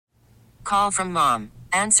call from mom.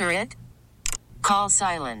 Answer it. Call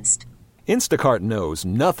silenced. Instacart knows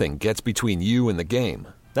nothing gets between you and the game.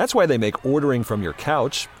 That's why they make ordering from your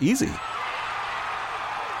couch easy.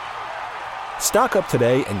 Stock up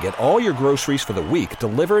today and get all your groceries for the week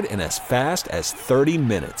delivered in as fast as 30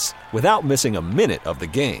 minutes without missing a minute of the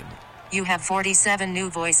game. You have 47 new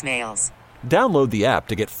voicemails. Download the app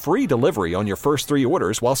to get free delivery on your first 3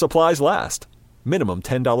 orders while supplies last. Minimum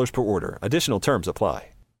 $10 per order. Additional terms apply.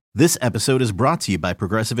 This episode is brought to you by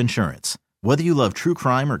Progressive Insurance. Whether you love true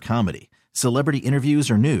crime or comedy, celebrity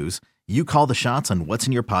interviews or news, you call the shots on what's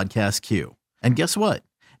in your podcast queue. And guess what?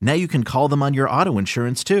 Now you can call them on your auto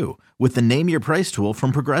insurance too with the Name Your Price tool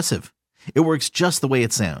from Progressive. It works just the way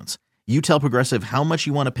it sounds. You tell Progressive how much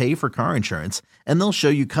you want to pay for car insurance, and they'll show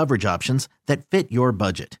you coverage options that fit your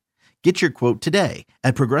budget. Get your quote today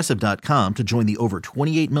at Progressive.com to join the over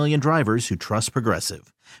 28 million drivers who trust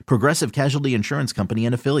Progressive. Progressive Casualty Insurance Company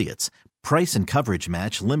and Affiliates. Price and coverage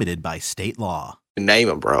match limited by state law. Name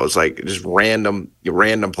them, bro. It's like just random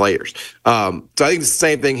players. So I think it's the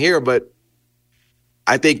same thing here, but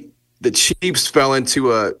I think the Chiefs fell into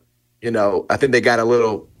I think they got a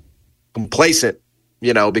little complacent,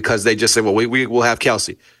 because they just said, well, we will have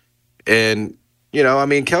Kelsey. And,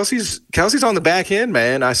 Kelsey's on the back end,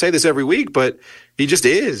 man. I say this every week, but he just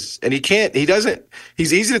is. And he's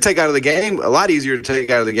easy to take out of the game, a lot easier to take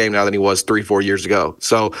out of the game now than he was 3-4 years ago.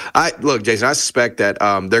 So look, Jason, I suspect that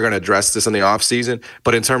they're going to address this in the offseason.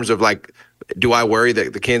 But in terms of do I worry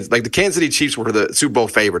that the Kansas City Chiefs were the Super Bowl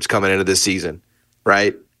favorites coming into this season,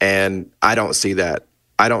 right? And I don't see that.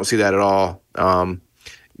 I don't see that at all. Mahomes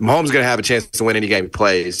is going to have a chance to win any game he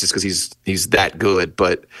plays just because he's that good.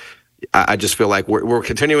 But I just feel like we're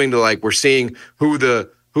continuing to we're seeing who the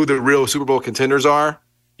real Super Bowl contenders are,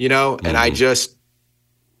 and I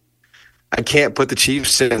can't put the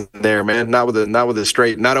Chiefs in there, man. Not with a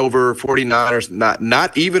straight, not over 49ers,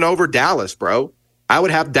 not even over Dallas, bro. I would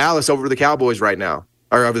have Dallas over the Cowboys right now,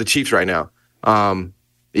 or over the Chiefs right now.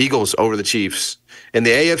 Eagles over the Chiefs. In the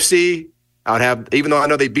AFC, I would have, even though I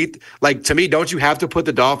know they beat, to me, don't you have to put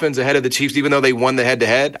the Dolphins ahead of the Chiefs, even though they won the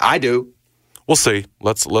head-to-head? I do. We'll see.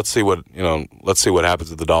 Let's see what happens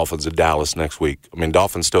to the Dolphins in Dallas next week. I mean,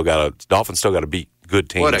 Dolphins still got to beat good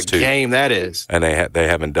teams. What a too. Game that is! And they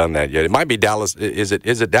haven't done that yet. It might be Dallas. Is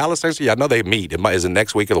it Dallas next week? I know they meet. Is it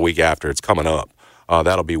next week or the week after? It's coming up.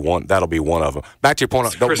 That'll be one of them. Back to your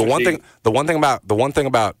point. The one thing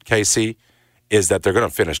about KC is that they're going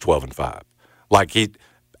to finish 12-5.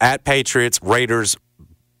 At Patriots, Raiders,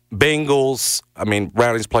 Bengals. I mean,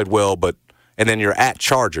 Brownies played well, and then you're at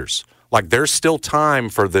Chargers. There's still time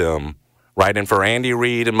for them, right? And for Andy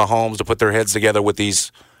Reid and Mahomes to put their heads together with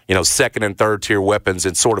these, second and third tier weapons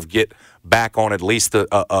and sort of get back on at least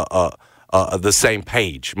the same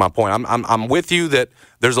page. My point, I'm with you that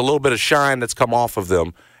there's a little bit of shine that's come off of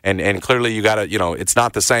them, and clearly you got to, it's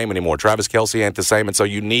not the same anymore. Travis Kelce ain't the same, and so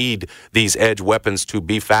you need these edge weapons to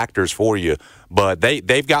be factors for you. But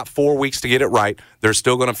they've got 4 weeks to get it right. They're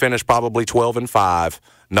still going to finish probably 12-5.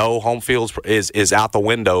 No, home field is out the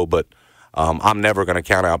window, but I'm never going to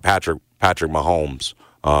count out Patrick Mahomes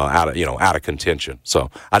out of contention. So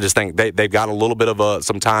I just think they've got a little bit of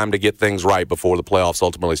some time to get things right before the playoffs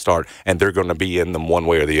ultimately start, and they're going to be in them one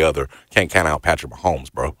way or the other. Can't count out Patrick Mahomes,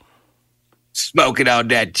 bro. Smoking on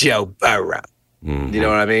that Joe Burrow. Mm-hmm. You know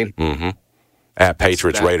what I mean? Mm-hmm. At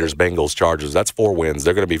Patriots, Raiders, Bengals, Chargers. That's 4 wins.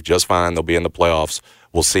 They're going to be just fine. They'll be in the playoffs.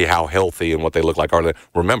 We'll see how healthy and what they look like.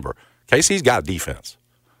 Remember, KC's got defense.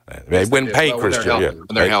 They win pay, Christian. When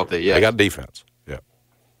they're healthy, yeah. They got defense. Yeah.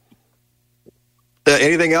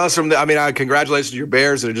 Anything else from congratulations to your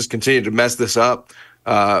Bears that just continue to mess this up.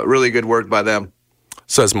 Really good work by them.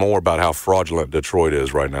 Says more about how fraudulent Detroit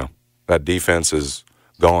is right now. That defense is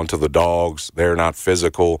gone to the dogs. They're not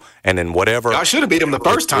physical. And then whatever. I should have beat them the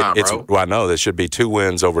first time, bro. Well, I know. There should be 2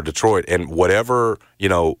 wins over Detroit. And whatever,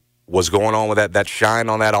 was going on with that shine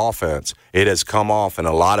on that offense, it has come off, and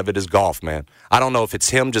a lot of it is golf, man. I don't know if it's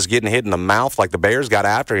him just getting hit in the mouth like the Bears got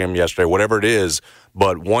after him yesterday, whatever it is,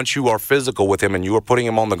 but once you are physical with him and you are putting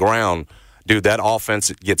him on the ground, dude, that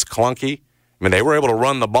offense gets clunky. I mean, they were able to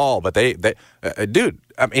run the ball, but dude,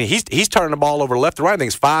 I mean, he's turning the ball over left to right. I think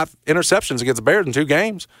it's 5 interceptions against the Bears in 2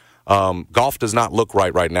 games. Golf does not look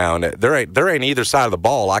right now, and there ain't either side of the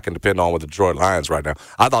ball I can depend on with the Detroit Lions right now.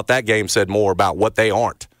 I thought that game said more about what they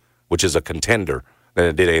aren't, which is a contender, than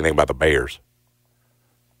it did anything about the Bears.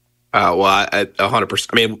 Well, 100%.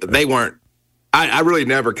 I mean, they weren't. I really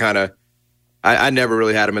never I never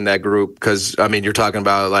really had them in that group because, I mean, you're talking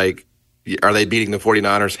about, are they beating the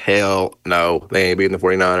 49ers? Hell no, they ain't beating the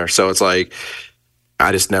 49ers. So it's I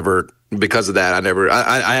just never, because of that, I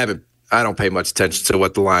I don't pay much attention to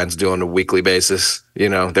what the Lions do on a weekly basis.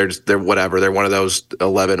 They're whatever. They're one of those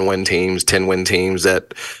 11-win teams, 10-win teams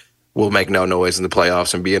that will make no noise in the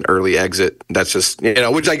playoffs and be an early exit. That's just,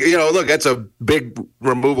 look, that's a big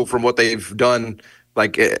removal from what they've done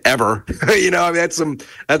like ever.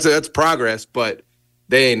 That's progress, but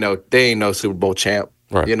they ain't no Super Bowl champ.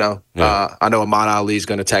 Right. Yeah. I know Ahmad Ali's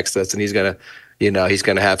going to text us and he's going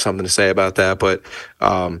to have something to say about that, but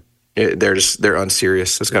they're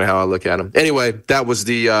unserious. That's kind of how I look at them. Anyway, that was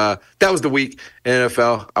the week in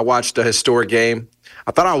NFL. I watched a historic game.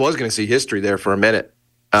 I thought I was going to see history there for a minute.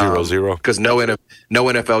 0-0. Because no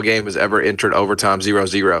NFL game has ever entered overtime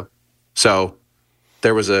 0-0. So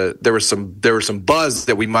there was some buzz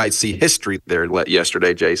that we might see history there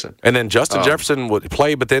yesterday, Jason. And then Justin Jefferson would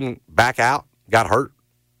play, but then back out, got hurt.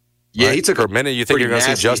 Yeah, right? He took for a minute. You think you're going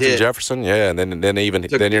to see Justin hit. Jefferson? Yeah, and then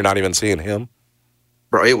you're not even seeing him.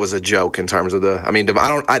 Bro, it was a joke in terms of did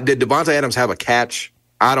Devontae Adams have a catch?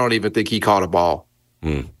 I don't even think he caught a ball.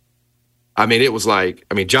 It was like,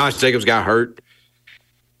 Josh Jacobs got hurt.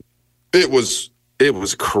 It was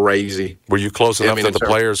crazy. Were you close enough that the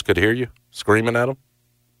players could hear you screaming at them?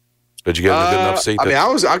 Did you get in a good enough seat? I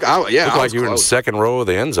was looked like you were in the second row of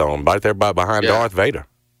the end zone, right there behind Darth Vader.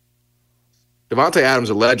 Devontae Adams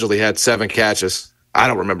allegedly had 7 catches. I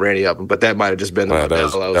don't remember any of them, but that might have just been the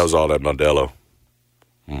Modelo's. That was all that Modelo.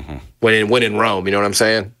 Mm-hmm. When in Rome, you know what I'm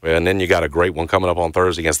saying? Yeah, and then you got a great one coming up on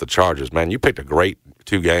Thursday against the Chargers. Man, you picked a great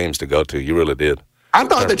 2 games to go to. You really did. I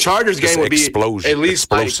thought the Chargers game would be at least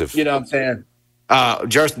explosive. You know what I'm saying?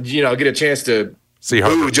 Just get a chance to see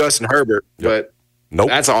boo Justin Herbert, but nope,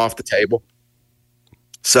 that's off the table.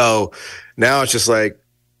 So now it's just like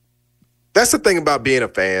that's the thing about being a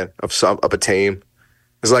fan of a team.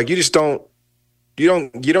 It's like you just don't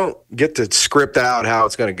get to script out how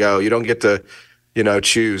it's going to go. You don't get to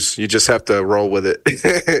choose. You just have to roll with it.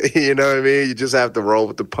 You know what I mean? You just have to roll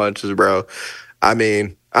with the punches, bro. I'm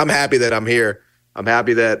happy that I'm here. I'm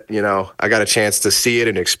happy that, I got a chance to see it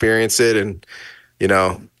and experience it. And,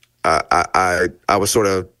 I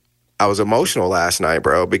was emotional last night,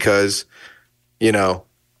 bro, because,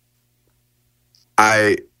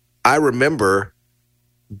 I remember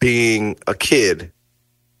being a kid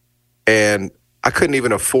and I couldn't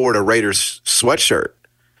even afford a Raiders sweatshirt.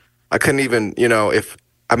 I couldn't even,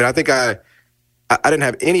 I think I didn't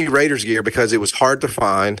have any Raiders gear because it was hard to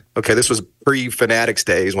find. Okay, this was pre-Fanatics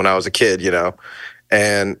days when I was a kid,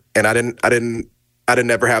 and I didn't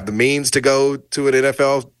ever have the means to go to an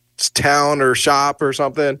NFL town or shop or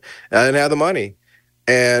something. I didn't have the money,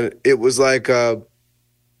 and it was like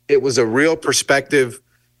it was a real perspective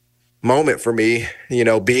moment for me,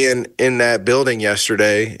 being in that building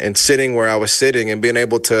yesterday and sitting where I was sitting and being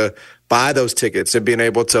able to buy those tickets and being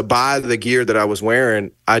able to buy the gear that I was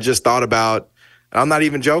wearing. I just thought about, I'm not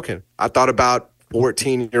even joking, I thought about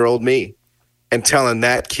 14-year-old me and telling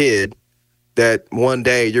that kid that one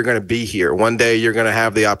day you're going to be here. One day you're going to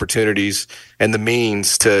have the opportunities and the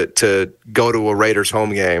means to go to a Raiders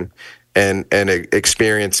home game and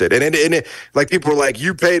experience it. And it like people were like,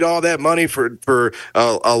 you paid all that money for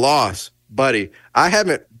a loss. Buddy, I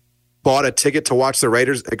haven't bought a ticket to watch the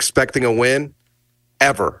Raiders expecting a win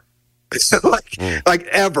ever. like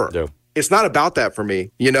ever. Yeah. It's not about that for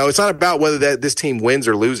me. It's not about whether this team wins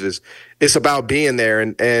or loses. It's about being there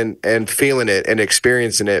and feeling it and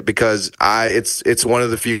experiencing it, because it's one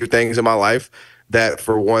of the few things in my life that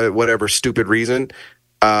for whatever stupid reason,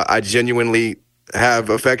 I genuinely have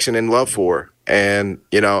affection and love for. And,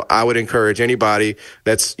 I would encourage anybody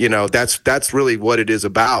that's really what it is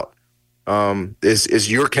about,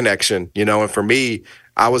 is your connection, and for me,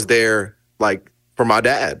 I was there like for my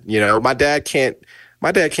dad. My dad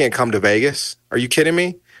can't come to Vegas. Are you kidding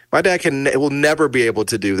me? My dad will never be able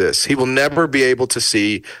to do this. He will never be able to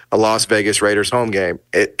see a Las Vegas Raiders home game.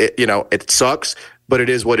 It sucks, but it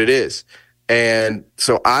is what it is. And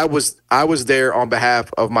so I was there on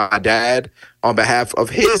behalf of my dad, on behalf of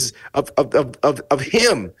of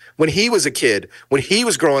him when he was a kid, when he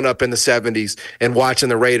was growing up in the 70s and watching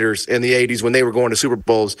the Raiders in the 80s when they were going to Super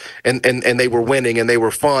Bowls and they were winning and they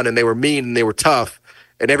were fun and they were mean and they were tough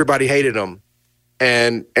and everybody hated them.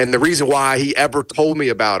 And the reason why he ever told me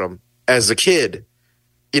about him as a kid,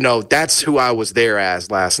 that's who I was there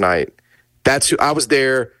as last night. That's who I was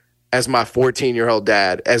there as my 14-year-old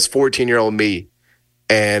dad, as 14-year-old me.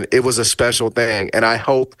 And it was a special thing. And I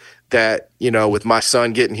hope that, with my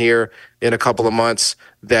son getting here in a couple of months,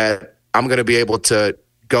 that I'm going to be able to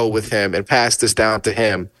go with him and pass this down to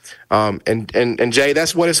him. And Jay,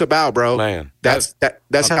 that's what it's about, bro. Man, that's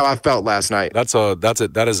how I felt last night.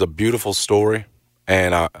 That is a beautiful story.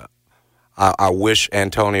 And I wish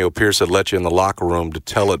Antonio Pierce had let you in the locker room to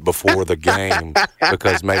tell it before the game,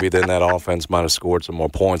 because maybe then that offense might have scored some more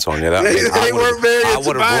points on you. They weren't very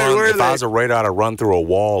inspired, were if they? I was a Raider, I'd have run through a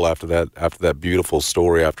wall after that beautiful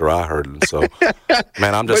story after I heard it. So,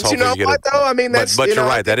 man, I'm just But hoping you know you get what, it. though? I mean, that's, but you you're know,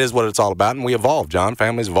 right. That is what it's all about, and we evolve, John.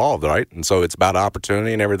 Families evolved, right? And so it's about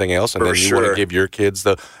opportunity and everything else, and For then you want to sure. give your kids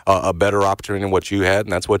a better opportunity than what you had,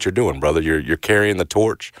 and that's what you're doing, brother. You're carrying the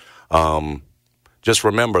torch. Just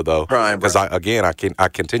remember, though, because I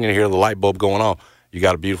continue to hear the light bulb going on. You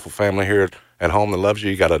got a beautiful family here at home that loves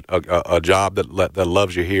you. You got a job that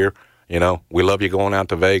loves you here. You know, we love you going out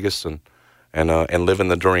to Vegas and living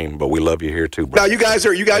the dream, but we love you here too, bro. Now you guys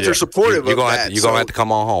are supportive of that. You're gonna have to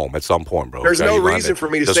come on home at some point, bro. There's no reason for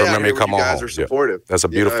me to stay out here when you guys are supportive. Yeah. That's a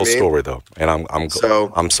beautiful story, though, and I'm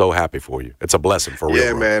so happy for you. It's a blessing for real.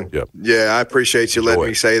 Yeah, bro. man. Yep. Yeah, I appreciate you letting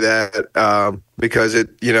me say that, because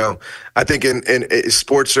I think in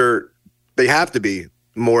sports they have to be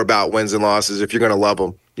more about wins and losses if you're going to love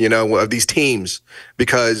them, of these teams,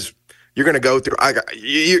 because you're going to go through. I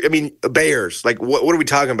mean, Bears. Like, what are we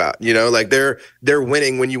talking about? Like they're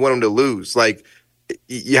winning when you want them to lose. Like,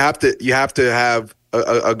 you have to have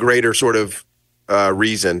a greater sort of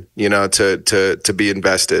reason, to be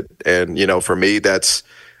invested. And for me, that's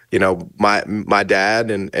my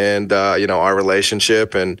dad and our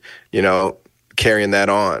relationship and carrying that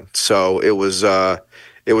on. So it was.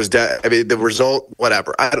 The result,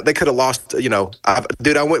 whatever. They could have lost,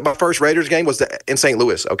 I went. My first Raiders game was in St.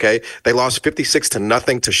 Louis, okay? They lost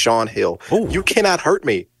 56-0 to Sean Hill. Ooh. You cannot hurt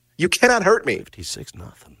me. 56-0. I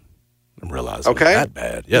didn't realize it was Okay? that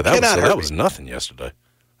bad. Yeah, that was nothing yesterday.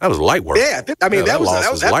 That was light work. Yeah, I mean, that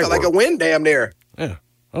felt like a win damn near. Yeah,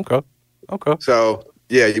 okay. So,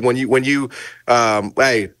 yeah, when you with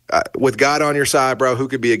God on your side, bro, who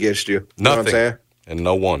could be against you? Nothing. You know what I'm saying? And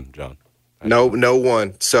no one, John. No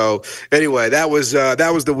one. So anyway, that was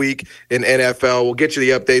the week in NFL. We'll get you the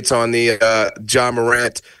updates on the John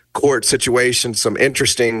Morant court situation. Some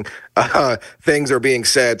interesting things are being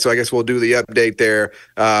said. So I guess we'll do the update there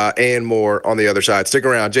and more on the other side. Stick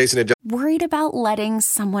around. Jason and John. Worried about letting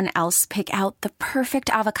someone else pick out the perfect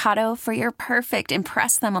avocado for your perfect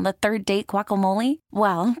impress them on the third date guacamole?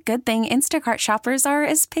 Well, good thing Instacart shoppers are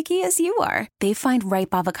as picky as you are. They find ripe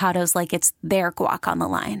avocados like it's their guac on the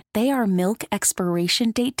line. They are milk expiration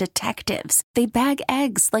date detectives. They bag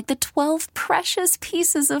eggs like the 12 precious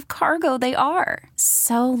pieces of cargo they are.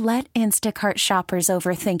 So let Instacart shoppers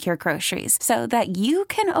overthink your groceries so that you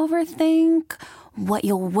can overthink what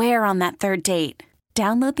you'll wear on that third date.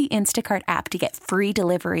 Download the Instacart app to get free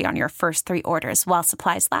delivery on your first 3 orders while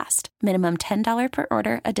supplies last. Minimum $10 per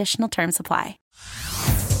order. Additional terms apply.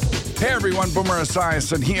 Hey everyone, Boomer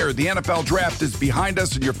Esiason here. The NFL draft is behind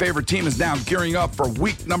us and your favorite team is now gearing up for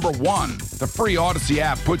week number 1. The free Odyssey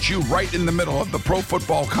app puts you right in the middle of the pro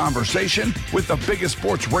football conversation with the biggest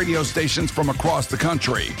sports radio stations from across the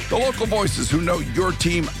country. The local voices who know your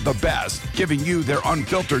team the best, giving you their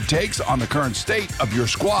unfiltered takes on the current state of your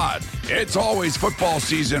squad. It's always football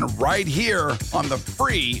season right here on the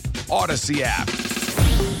free Odyssey app.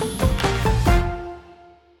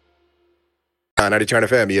 90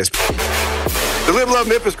 FM, yes. The Live Love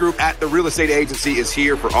Memphis Group at the Real Estate Agency is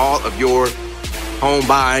here for all of your home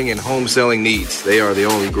buying and home selling needs. They are the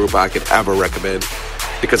only group I could ever recommend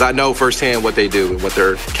because I know firsthand what they do and what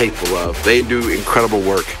they're capable of. They do incredible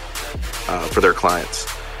work for their clients,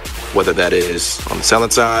 whether that is on the selling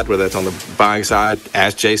side, whether that's on the buying side.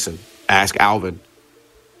 Ask Jason, ask Alvin.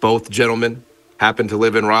 Both gentlemen happen to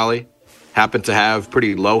live in Raleigh, happen to have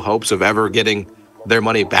pretty low hopes of ever getting their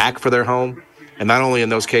money back for their home. And not only in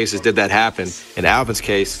those cases did that happen, in Alvin's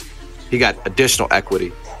case, he got additional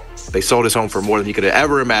equity. They sold his home for more than he could have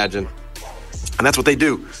ever imagined. And that's what they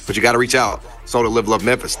do. But you got to reach out. Sold at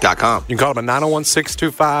livelovememphis.com. You can call them at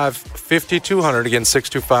 901-625-5200. Again,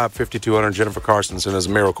 625-5200. Jennifer Carsonson is a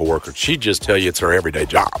miracle worker. She'd just tell you it's her everyday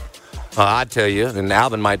job. I'd tell you, and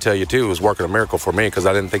Alvin might tell you too, it was working a miracle for me because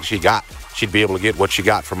I didn't think she'd be able to get what she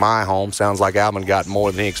got for my home. Sounds like Alvin got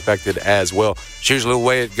more than he expected as well. It's usually the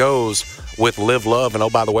way it goes with Live Love. And oh,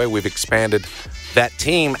 by the way, we've expanded that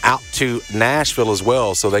team out to Nashville as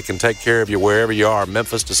well so they can take care of you wherever you are.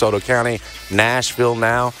 Memphis, DeSoto County, Nashville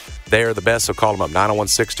now. They're the best, so call them up,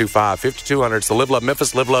 901-625-5200. It's the Live Love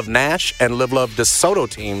Memphis, Live Love Nash, and Live Love DeSoto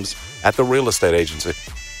teams at the Real Estate Agency.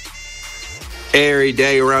 Every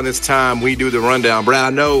day around this time, we do the rundown. Brad, I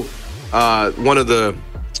know one of the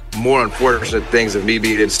more unfortunate things of me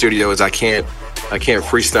being in the studio is I can't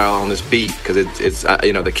freestyle on this beat because it's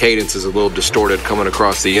the cadence is a little distorted coming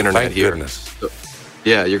across the internet. Thank here. Goodness. So,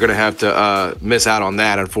 yeah, you're going to have to miss out on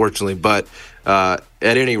that, unfortunately. But At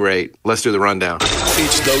any rate, let's do the rundown.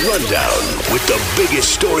 It's the Rundown with the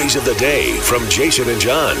biggest stories of the day from Jason and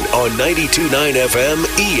John on 92.9 FM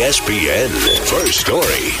ESPN. First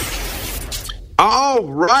story. All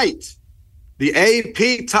right. The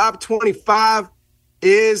AP Top 25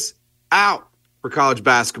 is out for college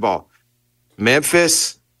basketball.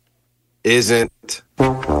 Memphis isn't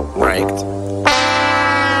ranked.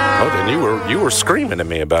 Oh, then you were screaming at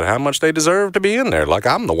me about how much they deserve to be in there, like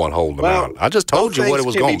I'm the one holding them out. I just told you what it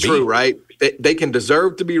was going to be. True, right? They can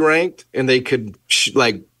deserve to be ranked, and they could,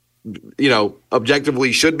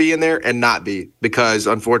 objectively should be in there and not be, because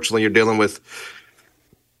unfortunately you're dealing with,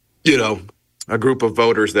 a group of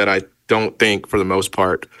voters that I don't think, for the most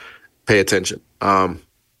part, pay attention.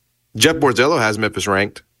 Jeff Borzillo has Memphis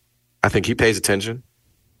ranked. I think he pays attention.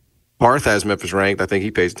 Parth has Memphis ranked. I think he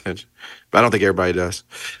pays attention. But I don't think everybody does.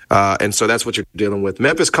 And so that's what you're dealing with.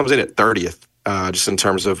 Memphis comes in at 30th, just in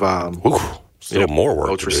terms of still more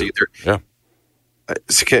work to do. Yeah.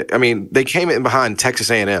 I mean, they came in behind Texas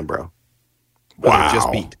A&M, bro. Wow. They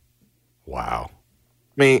just beat. Wow.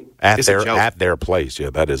 I mean, at their place, yeah,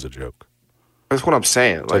 that is a joke. That's what I'm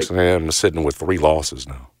saying. Texas A&M is sitting with 3 losses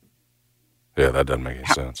now. Yeah, that doesn't make any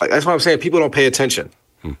sense. That's what I'm saying. People don't pay attention.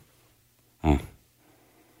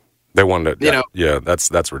 They won that. Yeah,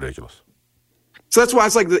 that's ridiculous. So that's why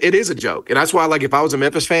it's like it is a joke, and that's why if I was a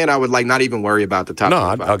Memphis fan, I would not even worry about the top. No,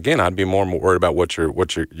 I'd be more worried about what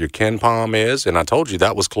your Ken Palm is, and I told you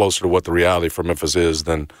that was closer to what the reality for Memphis is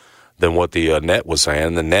than what the net was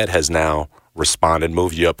saying. The net has now responded,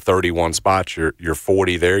 moved you up 31 spots. You're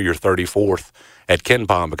 40 there. You're 34th at Ken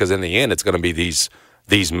Palm, because in the end, it's going to be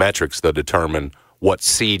these metrics that determine what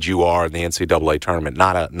seed you are in the NCAA tournament,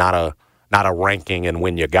 not a ranking and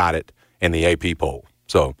when you got it in the AP poll.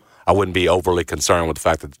 So I wouldn't be overly concerned with the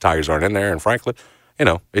fact that the Tigers aren't in there. And frankly,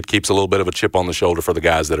 it keeps a little bit of a chip on the shoulder for the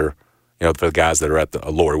guys that are, for the guys that are at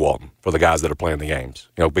the Lori Walton, for the guys that are playing the games,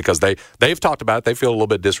 because they've talked about it. They feel a little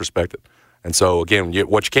bit disrespected. And so, again,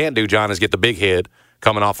 what you can't do, John, is get the big head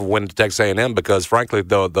coming off of winning to Texas A&M, because, frankly,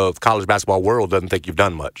 the college basketball world doesn't think you've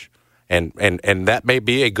done much. And that may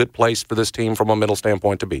be a good place for this team from a middle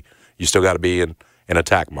standpoint to be. You still got to be in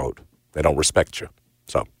attack mode. They don't respect you.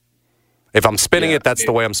 So if I'm spinning it, that's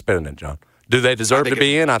the way I'm spinning it, John. Do they deserve to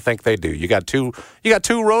be in? I think they do. You got two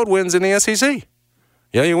road wins in the SEC.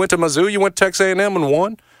 You went to Mizzou, you went to Texas A&M and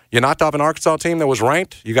won. You knocked off an Arkansas team that was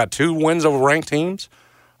ranked. You got 2 wins over ranked teams.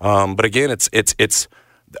 But again, it's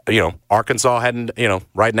Arkansas hadn't,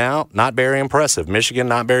 right now, not very impressive. Michigan,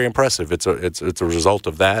 not very impressive. It's a result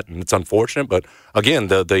of that, and it's unfortunate. But again,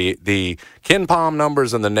 the Ken Palm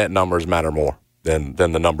numbers and the net numbers matter more than the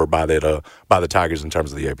number by the Tigers in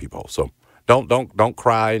terms of the AP poll. So don't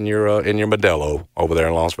cry in your Modelo over there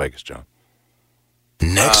in Las Vegas, John.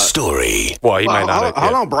 Next story. Well, he may not.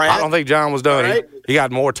 Hold on, Brad. I don't think John was done. Right. He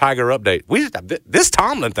got more Tiger update. This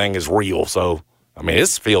Tomlin thing is real. So I mean,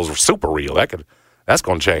 this feels super real. That's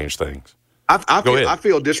going to change things. I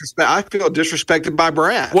feel disrespected by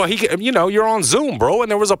Brad. Well, you're on Zoom, bro,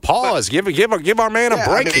 and there was a pause. Give our man a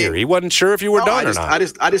break here. He wasn't sure if you were done or not.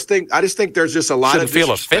 I just think there's just a lot of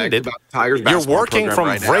feel offended. About Tigers you're working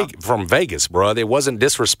from Vegas, bro. It wasn't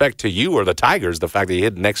disrespect to you or the Tigers. The fact that he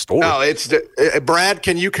hid next door. No, it's Brad.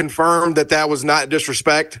 Can you confirm that was not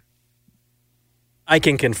disrespect? I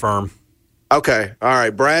can confirm. Okay, all right,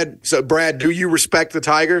 Brad. So, Brad, do you respect the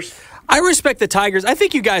Tigers? I respect the Tigers. I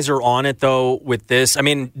think you guys are on it, though, with this. I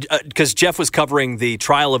mean, because Jeff was covering the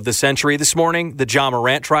trial of the century this morning, the Ja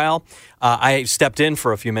Morant trial. I stepped in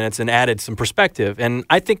for a few minutes and added some perspective. And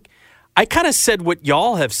I think I kind of said what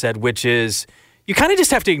y'all have said, which is you kind of just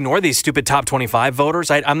have to ignore these stupid top 25 voters.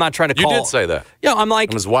 I'm not trying to call. You did say that. Yeah, I'm like.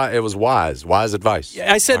 It was wise advice.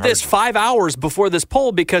 I said this 5 hours before this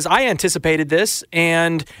poll because I anticipated this,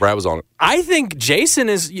 and Brad was on it. I think Jason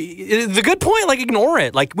is the good point. Like, ignore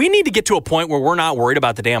it. Like, we need to get to a point where we're not worried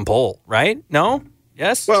about the damn poll, right? No?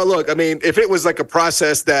 Yes? Well, look, I mean, if it was like a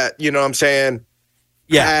process that, you know what I'm saying,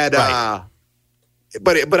 right.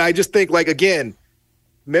 But I just think, like, again,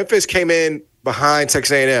 Memphis came in behind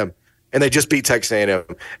Texas A&M, and they just beat Texas A&M.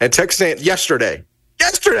 And Texas A&M yesterday,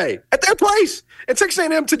 at their place. And Texas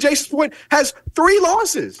A&M, to Jason's point, has 3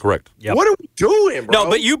 losses. Correct. Yep. What are we doing, bro? No,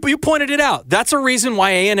 but you pointed it out. That's a reason why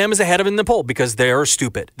A&M is ahead of in the poll, because they are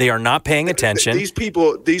stupid. They are not paying attention. These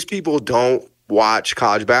people don't watch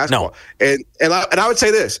college basketball. No. And I would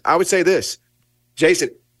say this. Jason,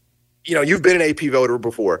 you've been an AP voter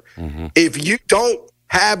before. Mm-hmm. If you don't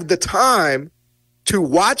have the time to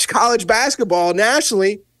watch college basketball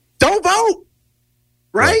nationally, don't vote.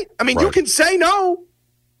 Right? I mean, you can say no.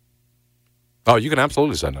 Oh, you can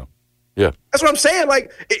absolutely say no. Yeah. That's what I'm saying.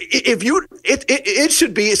 Like, it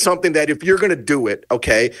should be something that if you're going to do it,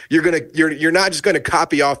 okay, you're not just going to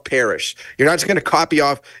copy off Parrish. You're not just going to copy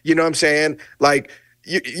off, you know what I'm saying? Like,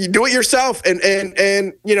 you do it yourself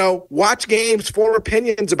and watch games, form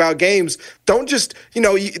opinions about games. Don't just,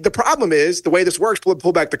 the problem is the way this works,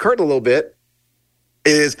 pull back the curtain a little bit,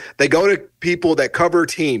 is they go to people that cover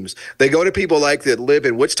teams. They go to people like that live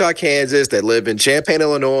in Wichita, Kansas, that live in Champaign,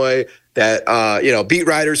 Illinois, that, beat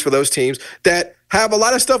writers for those teams that have a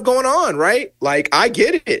lot of stuff going on, right? Like, I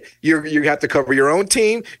get it. You have to cover your own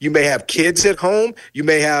team. You may have kids at home. You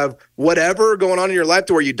may have whatever going on in your life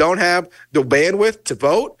to where you don't have the bandwidth to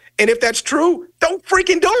vote. And if that's true, don't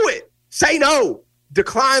freaking do it. Say no.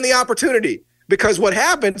 Decline the opportunity. Because what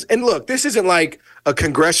happens, and look, this isn't like a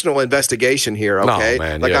congressional investigation here, okay? No,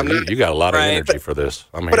 man, like, yeah, you got a lot of energy for this.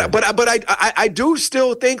 But I do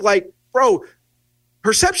still think, like, bro,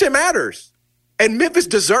 perception matters. And Memphis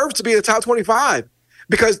deserves to be in the top 25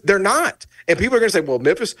 because they're not. And people are going to say, well,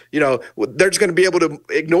 Memphis, they're just going to be able to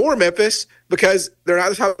ignore Memphis because they're not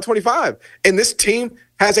the top 25. And this team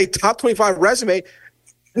has a top 25 resume,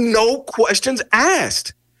 no questions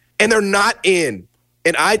asked. And they're not in.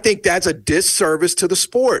 And I think that's a disservice to the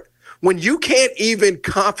sport. When you can't even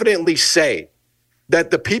confidently say that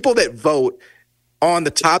the people that vote on the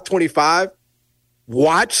top 25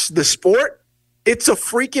 watch the sport, it's a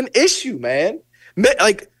freaking issue, man.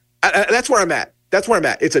 Like, that's where I'm at. That's where I'm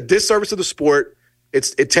at. It's a disservice to the sport.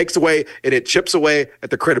 It takes away and it chips away at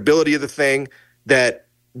the credibility of the thing that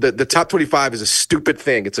the top 25 is a stupid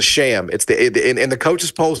thing. It's a sham. It's and the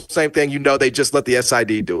coaches poll, same thing. They just let the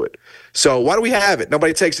SID do it. So why do we have it?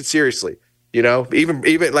 Nobody takes it seriously. Even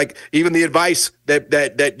the advice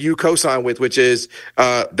that you co-sign with, which is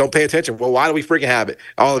don't pay attention. Well, why do we freaking have it?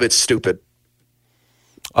 All of it's stupid.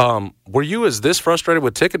 Were you as this frustrated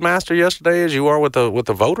with Ticketmaster yesterday as you are with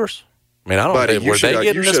the voters? I mean, I don't think were they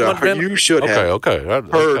getting this much. You should have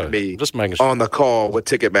heard me just making sure. On the call with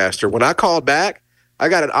Ticketmaster. When I called back, I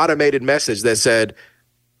got an automated message that said,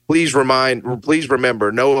 please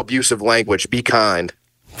remember, no abusive language, be kind.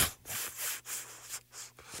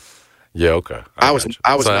 Yeah, okay. I was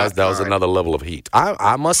that was another level of heat.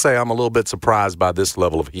 I must say I'm a little bit surprised by this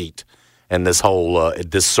level of heat and this whole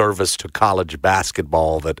disservice to college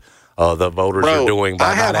basketball that the voters are doing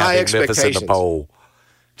by not having Memphis in the poll.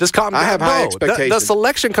 Just calm down. I have high expectations. The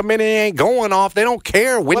selection committee ain't going off. They don't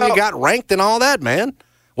care when you got ranked and all that, man.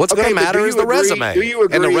 What's going to matter is the resume. Do you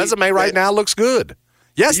agree? And the resume right now looks good.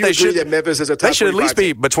 Yes, they should. That Memphis is a top they should at least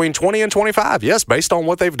be between 20 and 25. Yes, based on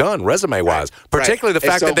what they've done resume-wise. Right. Particularly the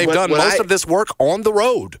fact that they've done most of this work on the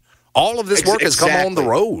road. All of this work has come on the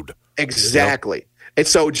road. Exactly. And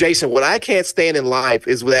so, Jason, what I can't stand in life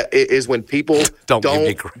is when people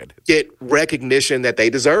don't get recognition that they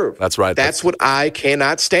deserve. That's right. That's what I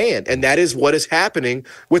cannot stand. And that is what is happening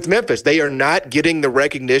with Memphis. They are not getting the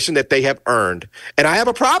recognition that they have earned. And I have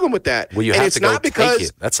a problem with that. Well, you have to go take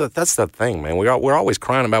it. That's the thing, man. We're always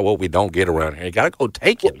crying about what we don't get around here. You got to go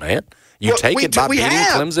take it, man. You take it by beating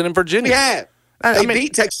Clemson and Virginia. We have. They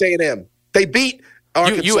beat Texas A&M. They beat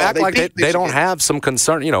Arkansas. You act like they don't have some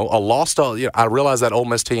concern. A lost. I realize that Ole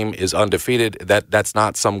Miss team is undefeated. That's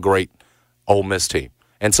not some great Ole Miss team.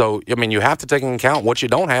 And so, you have to take into account what you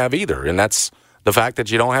don't have either. And that's the fact that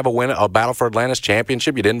you don't have a Battle for Atlantis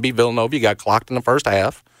championship. You didn't beat Villanova. You got clocked in the first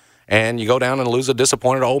half. And you go down and lose a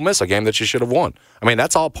disappointed Ole Miss, a game that you should have won.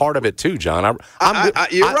 That's all part of it too, John.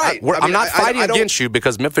 You're right. I'm not fighting against you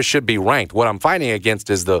because Memphis should be ranked. What I'm fighting against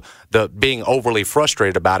is the being overly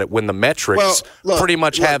frustrated about it when the metrics pretty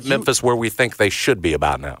much have Memphis where we think they should be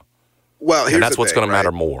about now. Well, and that's what's going to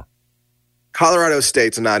matter more. Colorado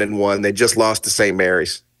State's 9-1. They just lost to St.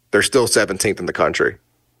 Mary's. They're still 17th in the country.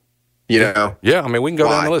 Yeah, we can go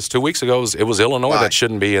down the list. 2 weeks ago, it was Illinois that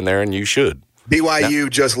shouldn't be in there, and you should. BYU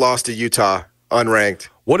just lost to Utah, unranked.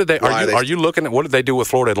 What did they? Are you looking at what did they do with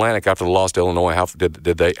Florida Atlantic after they lost to Illinois? How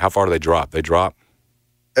far did they drop? They dropped.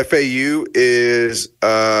 FAU is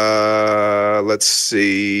let's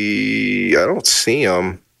see. I don't see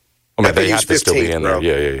them. They have to still be in there.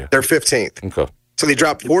 Yeah. They're 15th. Okay. So they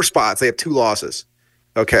dropped 4 spots. They have 2 losses.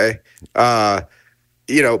 Okay. Why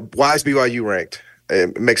is BYU ranked?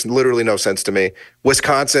 It makes literally no sense to me.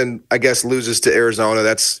 Wisconsin, I guess, loses to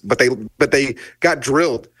Arizona. But they got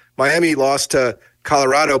drilled. Miami lost to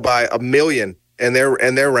Colorado by 1 million, and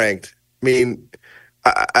they're ranked.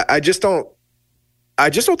 I just don't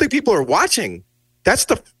think people are watching. That's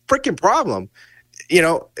the freaking problem.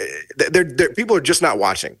 People are just not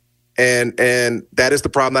watching, and that is the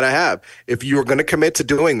problem that I have. If you are going to commit to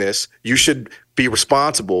doing this, you should be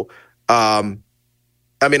responsible.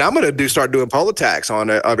 I'm going to start doing poll attacks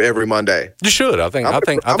on every Monday. You should. I think I'm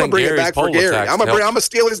gonna bring Gary's it back for Gary. I'm gonna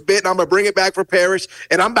steal his bit and I'm gonna bring it back for Parrish,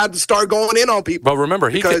 and I'm about to start going in on people. But remember,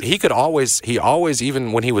 he always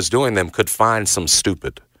even when he was doing them could find some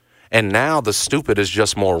stupid, and now the stupid is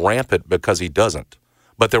just more rampant because he doesn't.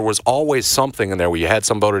 But there was always something in there where you had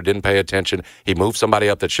some voter didn't pay attention. He moved somebody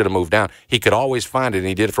up that should have moved down. He could always find it, and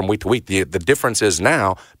he did it from week to week. The difference is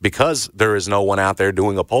now, because there is no one out there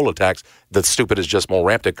doing a poll attacks, the stupid is just more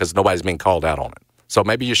rampant because nobody's being called out on it. So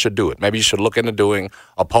maybe you should do it. Maybe you should look into doing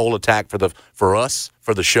a poll attack for us,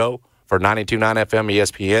 for the show, for 92.9 FM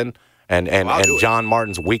ESPN, and John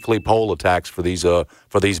Martin's weekly poll attacks for these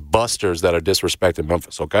busters that are disrespecting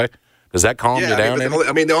Memphis, okay? Does that calm you down?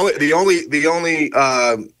 The only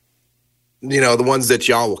the ones that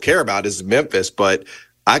y'all will care about is Memphis, but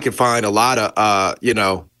I can find a lot of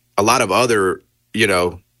other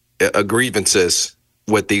grievances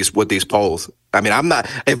with these polls. I mean, I'm not.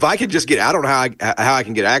 If I could just get, I don't know how I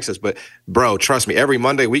can get access, but bro, trust me, every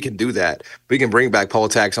Monday we can do that. We can bring back poll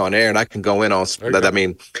attacks on air, and I can go in on that. I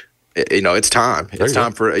mean. It's time. It's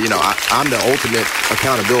time for, I'm the ultimate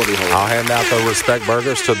accountability holder. I'll hand out the respect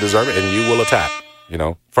burgers to deserve it, and you will attack,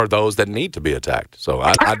 for those that need to be attacked. So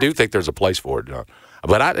I do think there's a place for it, John.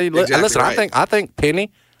 But listen, right. I think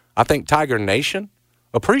Penny, Tiger Nation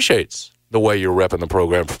appreciates the way you're repping the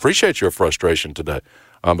program, appreciates your frustration today.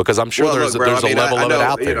 Because I'm sure there's a level of it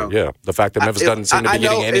out there. Yeah, the fact that Memphis doesn't seem to be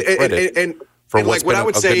getting any credit for what's been a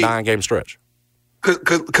good 9-game stretch.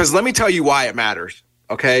 Because let me tell you why it matters.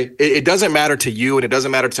 Okay, it doesn't matter to you, and it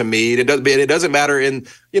doesn't matter to me. It doesn't matter in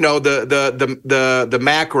the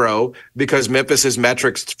macro, because Memphis's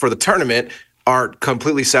metrics for the tournament are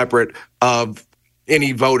completely separate of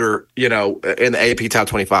any voter in the AP Top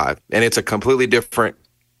 25, and it's a completely different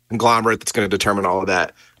conglomerate that's going to determine all of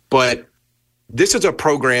that. But this is a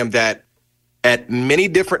program that, at many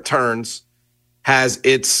different turns, has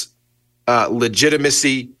its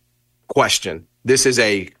legitimacy questioned. This is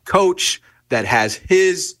a coach that has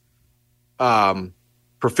his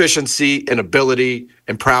proficiency and ability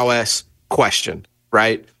and prowess questioned,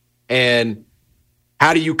 right? And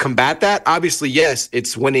how do you combat that? Obviously, yes,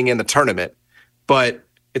 it's winning in the tournament, but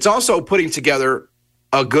it's also putting together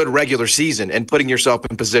a good regular season and putting yourself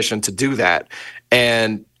in position to do that.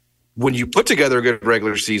 And when you put together a good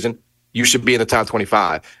regular season, you should be in the top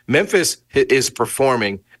 25. Memphis is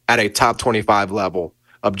performing at a top 25 level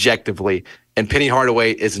objectively, and Penny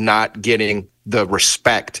Hardaway is not getting the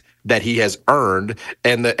respect that he has earned,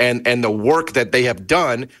 and the work that they have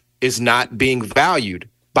done is not being valued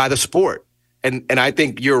by the sport. And I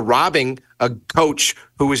think you're robbing a coach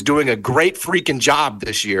who is doing a great freaking job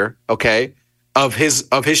this year, okay, of his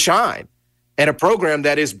shine. And a program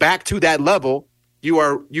that is back to that level, you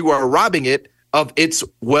are robbing it of its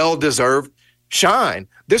well-deserved shine.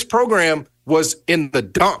 This program was in the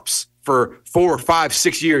dumps for 4 or 5,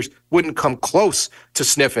 6 years, wouldn't come close to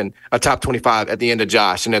sniffing a top 25 at the end of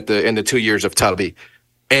Josh and in the 2 years of Tubby.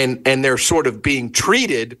 And they're sort of being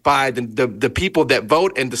treated by the people that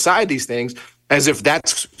vote and decide these things as if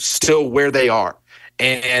that's still where they are.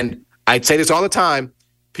 And I say this all the time,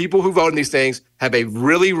 people who vote in these things have a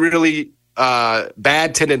really, really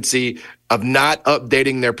bad tendency of not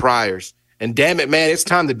updating their priors. And damn it, man, it's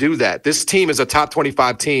time to do that. This team is a top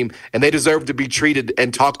 25 team, and they deserve to be treated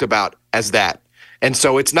and talked about as that. And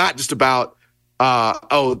so it's not just about,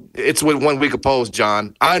 it's with 1 week of polls,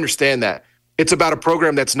 John. I understand that. It's about a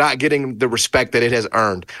program that's not getting the respect that it has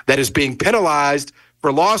earned, that is being penalized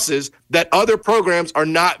for losses that other programs are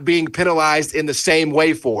not being penalized in the same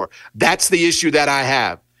way for. That's the issue that I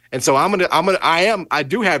have. And so I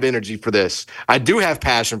do have energy for this. I do have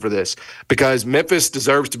passion for this, because Memphis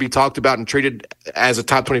deserves to be talked about and treated as a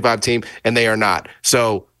top 25 team, and they are not.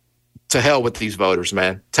 So to hell with these voters,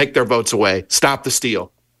 man. Take their votes away. Stop the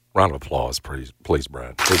steal. Round of applause, please,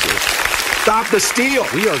 Brad. Please. Stop the steal.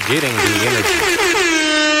 We are getting the energy.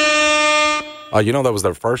 That was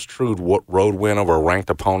their first true road win over a ranked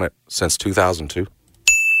opponent since 2002.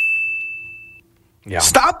 Yeah.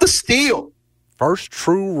 Stop the steal. First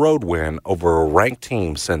true road win over a ranked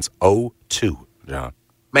team since 2002, John.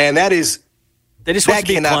 Man, that is. They just want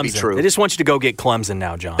you to be Clemson. They just want you to go get Clemson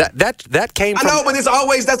now, John. That came from. I know, but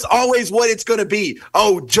that's always what it's going to be.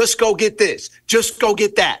 Oh, just go get this. Just go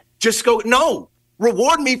get that. Just go. No.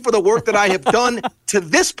 Reward me for the work that I have done to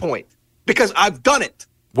this point, because I've done it.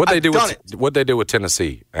 What'd they do with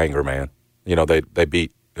Tennessee, Anger Man? They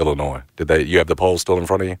beat Illinois. You have the poll still in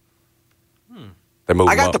front of you?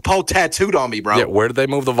 I got the poll tattooed on me, bro. Yeah, where did they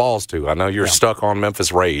move the Vols to? I know you're stuck on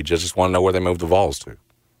Memphis Rage. I just want to know where they moved the Vols to.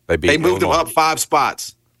 They moved them up 5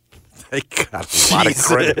 spots. They got a lot of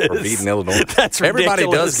credit for beating Illinois. That's ridiculous.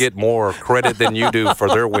 Everybody does get more credit than you do for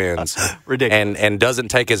their wins. Ridiculous. And doesn't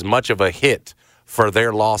take as much of a hit for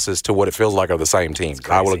their losses to what it feels like are the same teams.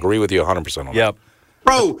 I will agree with you 100% on that.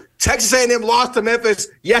 Bro, Texas A&M lost to Memphis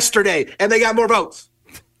yesterday, and they got more votes.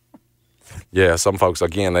 Yeah, some folks,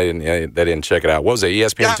 again, they didn't check it out. What was it,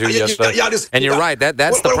 ESPN2 yesterday? And you're right.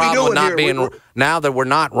 That's the problem with not being – now that we're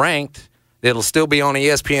not ranked, it'll still be on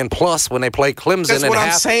ESPN Plus when they play Clemson, and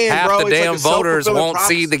half the damn voters won't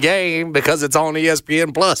see the game because it's on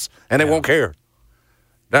ESPN Plus, and they won't care.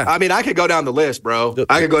 I mean, I could go down the list, bro.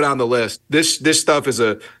 I could go down the list. This stuff is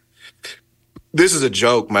a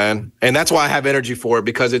joke, man, and that's why I have energy for it,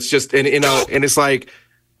 because it's just and it's like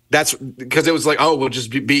that's because it was like, oh, we'll just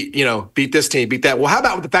beat this team, beat that. Well, how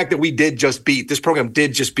about the fact that this program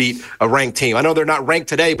did just beat a ranked team? I know they're not ranked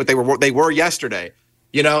today, but they were yesterday.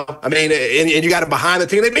 I mean, and you got them behind the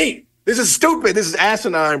team they beat. This is stupid. This is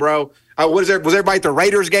asinine, bro. Was everybody at the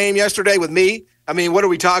Raiders game yesterday with me? I mean, what are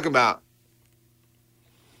we talking about?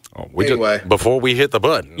 Oh, before we hit the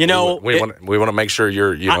button, we want to make sure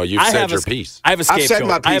you've said your piece. I have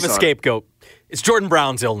a scapegoat. It's Jordan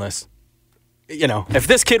Brown's illness. If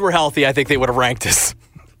this kid were healthy, I think they would have ranked us.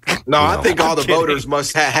 No, I think all the voters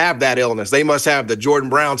must have that illness. They must have the Jordan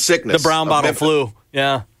Brown sickness. The brown bottle flu.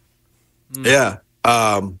 Yeah. Yeah.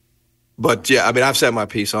 But yeah, I mean, I've said my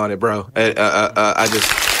piece on it, bro. I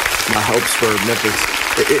just my hopes for Memphis.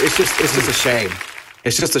 It's just a shame.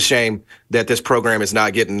 It's just a shame that this program is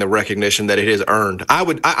not getting the recognition that it has earned.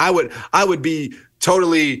 I would be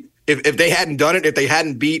totally if they hadn't done it, if they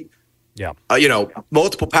hadn't beat,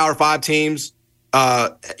 multiple Power 5 teams,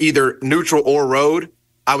 either neutral or road.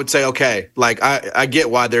 I would say, okay, like I get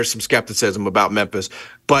why there's some skepticism about Memphis,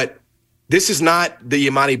 but this is not the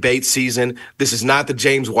Imani Bates season. This is not the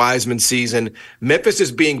James Wiseman season. Memphis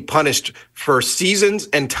is being punished for seasons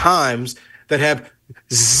and times that have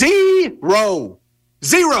zero,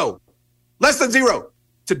 less than zero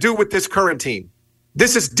to do with this current team.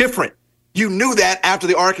 This is different. You knew that after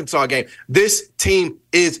the Arkansas game. This team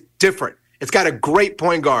is different. It's got a great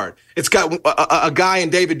point guard. It's got a guy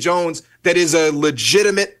in David Jones that is a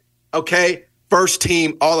legitimate, first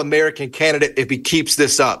team All-American candidate if he keeps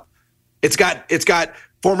this up. It's got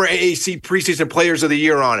former AAC preseason players of the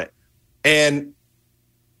year on it. And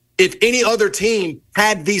if any other team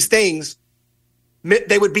had these things,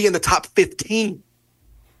 they would be in the top 15.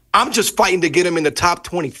 I'm just fighting to get them in the top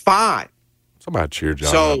 25. Somebody cheer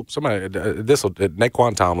John.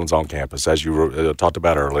 Naquan Tomlin's on campus, as you talked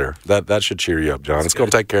about earlier. That should cheer you up, John. It's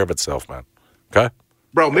going to take care of itself, man. Okay?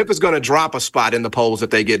 Bro, Memphis going to drop a spot in the polls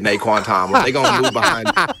if they get Naquan Tomlin. They're going to move behind.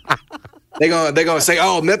 They're gonna say,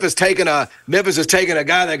 "Oh, Memphis is taking a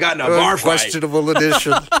guy that got in a bar fight." Questionable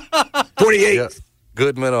edition. 28. Yeah.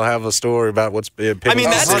 Goodman will have a story about what's being. I mean,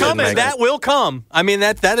 that's coming. That will come. I mean,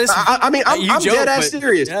 that is. I'm dead ass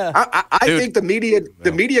serious. Yeah. I think the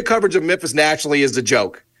media coverage of Memphis nationally is a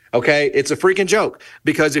joke. Okay, it's a freaking joke,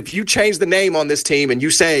 because if you change the name on this team and you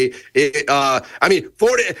say, Florida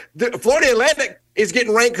Atlantic is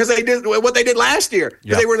getting ranked because they did what they did last year.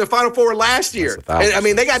 Because they were in the Final Four last year. And, I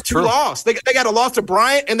mean, they got two losses. They got a loss to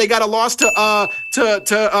Bryant and they got a loss to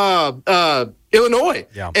Illinois.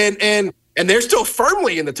 Yeah. And they're still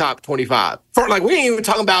firmly in the top 25. We ain't even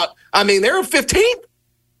talking about. I mean, they're 15th.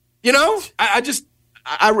 It's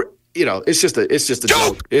just a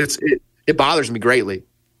joke. It bothers me greatly.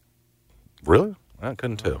 Really? I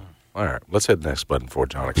couldn't tell. All right, let's hit the next button for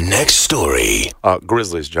John. Next story.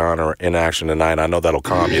 Grizzlies, John, are in action tonight. I know that'll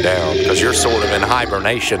calm you down because you're sort of in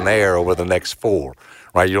hibernation there over the next 4,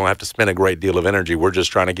 right? You don't have to spend a great deal of energy. We're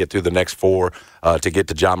just trying to get through the next 4 to get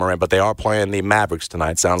to Ja Morant. But they are playing the Mavericks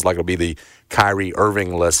tonight. Sounds like it'll be the Kyrie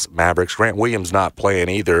Irving-less Mavericks. Grant Williams not playing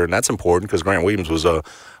either, and that's important because Grant Williams was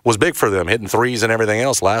big for them, hitting threes and everything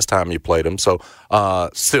else last time you played them. So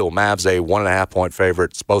still, Mavs a 1.5-point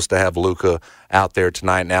favorite, supposed to have Luka out there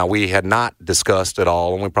tonight. Now, we had not discussed at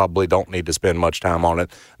all, and we probably don't need to spend much time on it.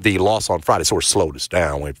 The loss on Friday sort of slowed us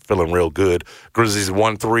down. We're feeling real good. Grizzlies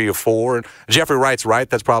won 3 of 4. And Jeffrey Wright's right.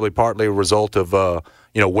 That's probably partly a result of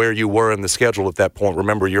where you were in the schedule at that point.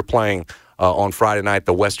 Remember, you're playing on Friday night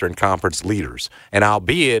the Western Conference leaders. And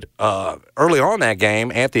albeit early on that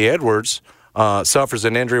game, Anthony Edwards suffers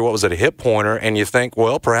an injury, a hip pointer, and you think,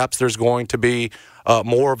 well, perhaps there's going to be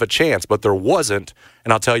more of a chance, but there wasn't,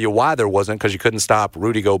 and I'll tell you why there wasn't, because you couldn't stop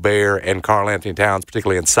Rudy Gobert and Karl-Anthony Towns,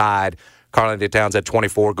 particularly inside. Karl-Anthony Towns at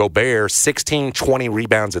 24, Gobert 16, 20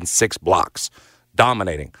 rebounds and 6 blocks,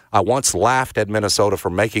 dominating. I once laughed at Minnesota for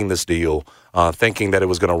making this deal, thinking that it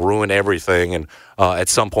was going to ruin everything, and at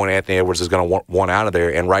some point Anthony Edwards is going to want out of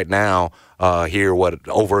there, and right now,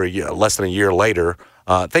 less than a year later,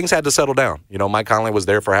 things had to settle down. Mike Conley was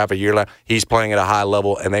there for half a year. He's playing at a high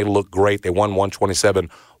level, and they look great. They won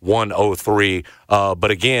 127-103.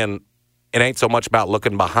 But again, it ain't so much about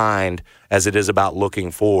looking behind as it is about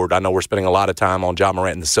looking forward. I know we're spending a lot of time on Ja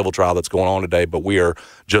Morant and the civil trial that's going on today, but we are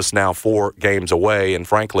just now 4 games away, and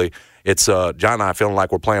frankly, it's John and I feeling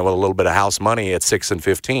like we're playing with a little bit of house money at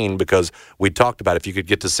 6-15 because we talked about if you could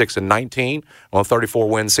get to 6-19, 34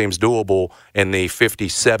 wins seems doable in the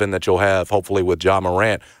 57 that you'll have hopefully with Ja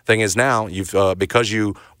Morant. Thing is now you've because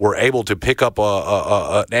you were able to pick up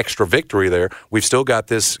an extra victory there. We've still got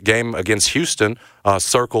this game against Houston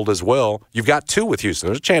circled as well. You've got 2 with Houston.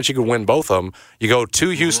 There's a chance you could win both of them. You go to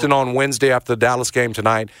Houston on Wednesday after the Dallas game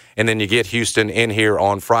tonight, and then you get Houston in here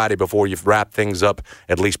on Friday before you've wrapped things up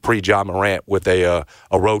at least pre-Ja Morant with a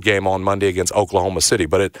road game on Monday against Oklahoma City.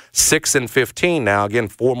 But at 6-15 now, again,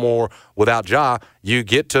 4 more without Ja, you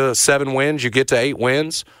get to 7 wins, you get to 8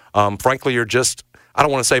 wins. Frankly, you're just, I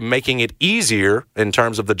don't want to say making it easier in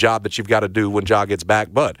terms of the job that you've got to do when Ja gets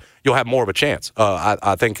back, but you'll have more of a chance.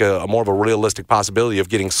 I think more of a realistic possibility of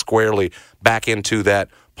getting squarely back into that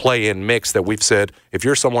play-in mix that we've said if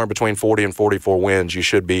you're somewhere between 40 and 44 wins, you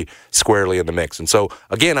should be squarely in the mix. And so,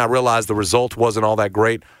 again, I realize the result wasn't all that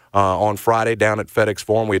great on Friday down at FedEx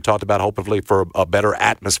Forum. We had talked about hopefully for a better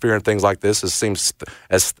atmosphere and things like this as things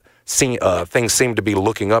seem to be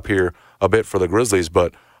looking up here a bit for the Grizzlies.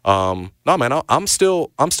 But no, man, I'm still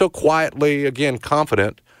quietly again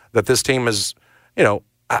confident that this team is, I don't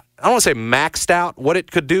want to say maxed out what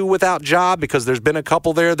it could do without Ja because there's been a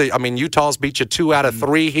couple there. Utah's beat you 2 out of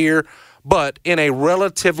 3 here, but in a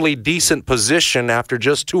relatively decent position after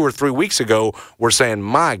just 2 or 3 weeks ago. We're saying,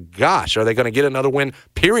 my gosh, are they going to get another win?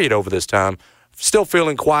 Period over this time. Still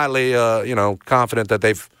feeling quietly, confident that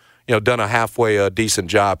they've, done a halfway decent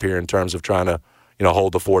job here in terms of trying to,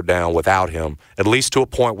 hold the fort down without him, at least to a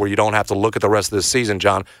point where you don't have to look at the rest of this season,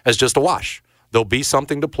 John, as just a wash. There'll be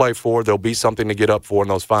something to play for. There'll be something to get up for in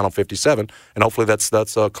those final 57, and hopefully that's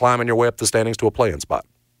climbing your way up the standings to a play-in spot.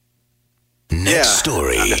 Next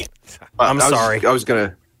story. I'm sorry. I was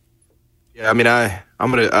gonna. Yeah,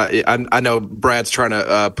 I know Brad's trying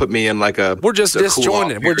to put me in like a. We're just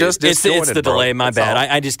disjointed. We're just disjointed. It's the delay. My bad.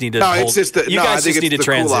 I just need to. No, it's just you guys just need to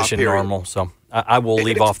transition normal. So I will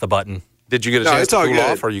leave off the button. Did you get a chance to cool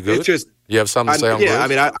off? Are you good? It's just, you have something to say on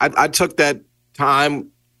Bruce? Yeah, I took that time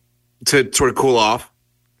to sort of cool off.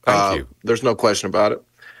 Thank you. There's no question about it.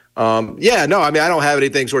 I don't have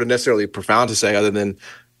anything sort of necessarily profound to say other than,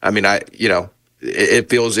 it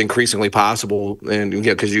feels increasingly possible, and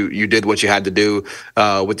because you did what you had to do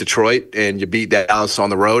with Detroit, and you beat Dallas on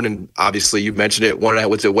the road, and obviously you mentioned it.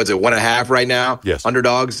 Was it 1.5 right now? Yes.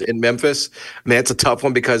 Underdogs in Memphis. It's a tough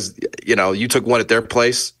one because you took one at their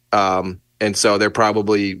place, and so they're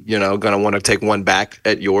probably going to want to take one back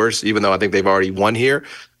at yours, even though I think they've already won here.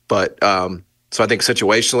 But so I think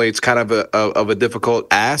situationally it's kind of a difficult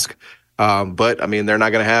ask. But they're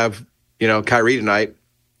not going to have Kyrie tonight.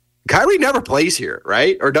 Kyrie never plays here,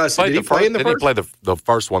 right? Or did he play in the first? Did he play the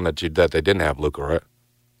first one that they didn't have Luka, right?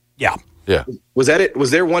 Yeah. Yeah. Was that it?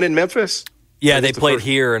 Was there one in Memphis? Yeah, they played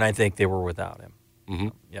here, and I think they were without him. Mm-hmm.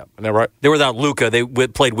 Yep. Isn't that right? They were without Luka. They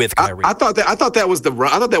played with Kyrie. I thought that was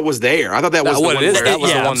I thought that was there. I thought that was the one it is. there. That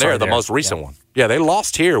was the one there, the most recent one. Yeah, they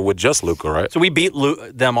lost here with just Luka, right? So we beat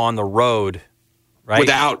them on the road, right?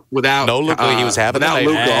 Without no Luka. He was having without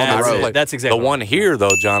Luka on the road. That's exactly the one here,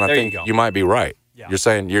 though, John. I think you might be right. Yeah. You're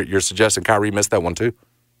saying you're suggesting Kyrie missed that one too?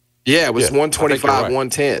 Yeah, it was 125, right.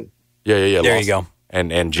 110. Yeah. There you go.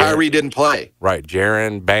 And Kyrie didn't play. Right.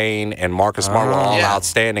 Jaren, Bane, and Marcus Smart were all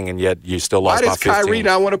outstanding, and yet you still lost by 15. Why does Kyrie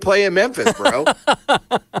not want to play in Memphis, bro?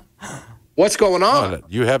 What's going on?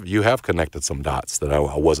 You have connected some dots that I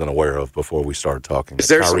wasn't aware of before we started talking. Is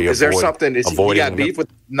there something? Is he got beef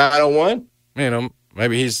with 901?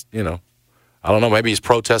 Maybe he's, I don't know. Maybe he's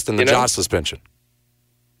protesting the Josh suspension.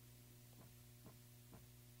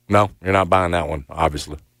 No, you're not buying that one,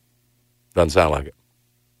 obviously. Doesn't sound like it.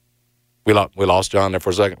 We lost John there for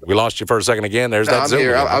a second. We lost you for a second again. There's that I'm Zoom.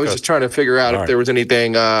 here. I was just trying to figure out if there was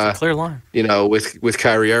anything clear line. With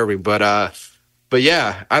Kyrie Irving. But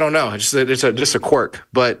yeah, I don't know. It's just a quirk.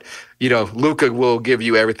 But Luka will give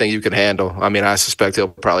you everything you can handle. I suspect he'll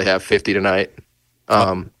probably have 50 tonight.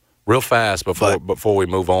 Real fast before we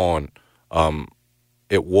move on,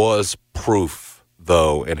 it was proof,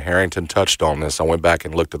 though, and Harrington touched on this. I went back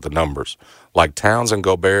and looked at the numbers. Like Towns and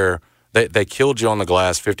Gobert, they killed you on the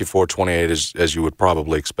glass 54-28 as you would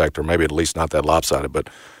probably expect, or maybe at least not that lopsided. But,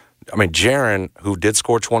 Jaren, who did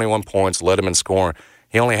score 21 points, led him in scoring,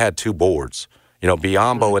 he only had 2 boards.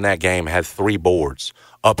 Biombo in that game had 3 boards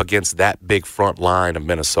up against that big front line of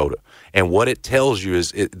Minnesota. And what it tells you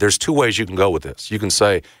is there's 2 ways you can go with this. You can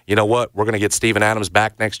say, you know what, we're going to get Steven Adams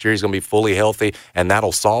back next year. He's going to be fully healthy, and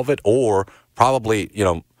that'll solve it. Or probably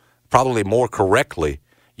more correctly,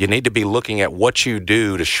 you need to be looking at what you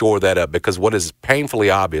do to shore that up, because what is painfully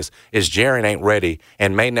obvious is Jaren ain't ready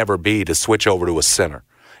and may never be to switch over to a center.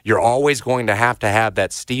 You're always going to have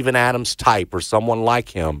that Steven Adams type or someone like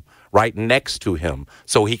him right next to him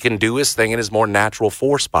so he can do his thing in his more natural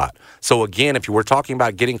 4 spot. So, again, if you were talking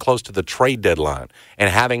about getting close to the trade deadline and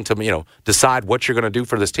having to, decide what you're going to do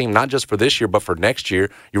for this team, not just for this year but for next year,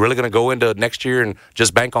 you're really going to go into next year and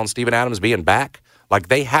just bank on Steven Adams being back? Like,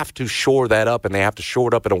 they have to shore that up, and they have to shore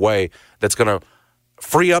it up in a way that's going to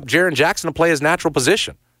free up Jaren Jackson to play his natural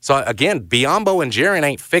position. So, again, Biombo and Jaren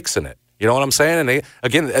ain't fixing it. You know what I'm saying? And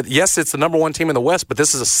again, yes, it's the number 1 team in the West, but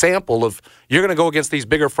this is a sample of you're going to go against these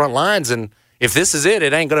bigger front lines, and if this is it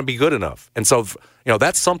ain't going to be good enough. And so,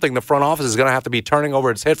 that's something the front office is going to have to be turning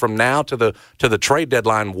over its head from now to the trade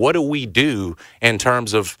deadline. What do we do in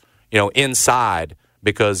terms of, inside?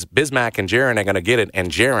 Because Bismack and Jaren are going to get it, and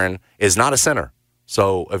Jaren is not a center.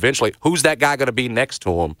 So eventually, who's that guy going to be next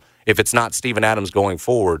to him if it's not Steven Adams going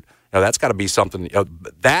forward? That's got to be something.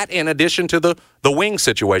 That in addition to the wing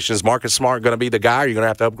situation, is Marcus Smart going to be the guy, or you're going to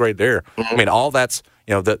have to upgrade there? Mm-hmm. I mean, all that's,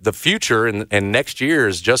 the future and next year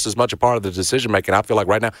is just as much a part of the decision-making, I feel like,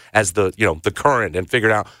 right now, as the current, and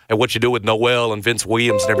figuring out what you do with Noel and Vince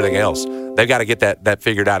Williams and everything else. They've got to get that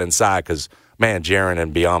figured out inside, because, man, Jaren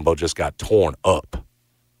and Biombo just got torn up.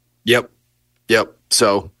 Yep.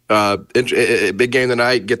 So, big game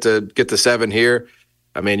tonight. Get to 7 here.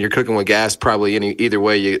 I mean, you're cooking with gas probably either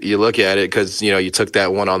way you look at it, because, you took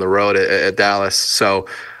that one on the road at Dallas. So,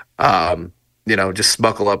 just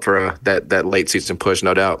buckle up for that late season push,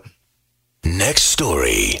 no doubt. Next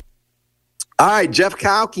story. All right, Jeff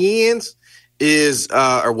Calkins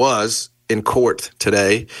was in court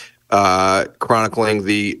today, chronicling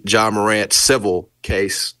the Ja Morant civil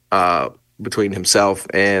case between himself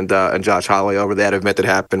and Josh Holloway over that event that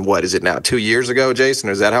happened, what is it now, 2 years ago, Jason?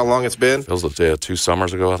 Is that how long it's been? Feels like 2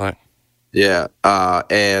 summers ago, I think. Yeah,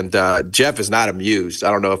 and Jeff is not amused. I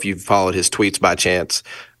don't know if you've followed his tweets by chance,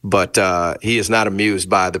 but he is not amused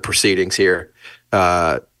by the proceedings here.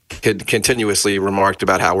 Continuously remarked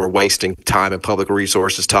about how we're wasting time and public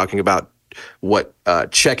resources talking about what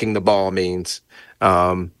checking the ball means.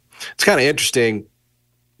 It's kind of interesting,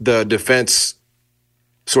 the defense,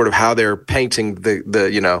 sort of how they're painting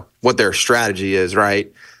the what their strategy is,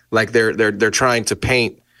 right? Like they're trying to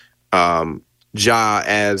paint Ja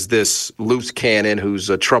as this loose cannon who's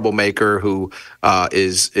a troublemaker, who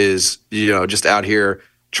is just out here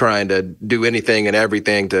trying to do anything and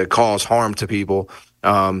everything to cause harm to people.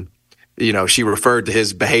 She referred to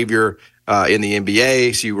his behavior in the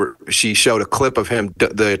NBA. She showed a clip of him.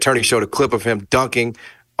 The attorney showed a clip of him dunking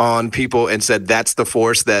on people and said that's the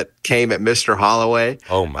force that came at Mr. Holloway.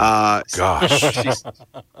 Oh my gosh!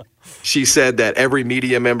 She said that every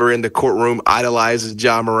media member in the courtroom idolizes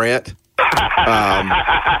Ja Morant. Which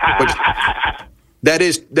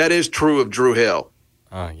that is true of Drew Hill.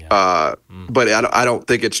 But I don't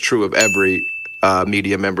think it's true of every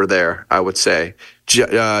media member there. I would say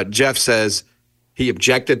Jeff says he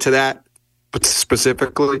objected to that, but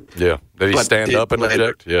specifically. Yeah, did he stand up and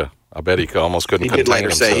object? Yeah. I bet he almost couldn't contain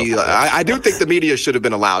himself. He did later say I do think the media should have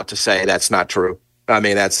been allowed to say that's not true. I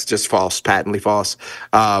mean, that's just false, patently false.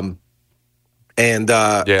 There's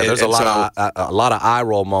a lot of eye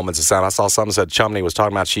roll moments of sound. I saw something that said Chumney was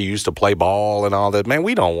talking about she used to play ball and all that. Man,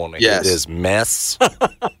 we don't want to hear this mess.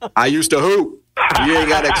 I used to hoop. You ain't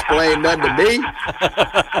got to explain nothing to me.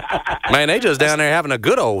 Man, they just down there having a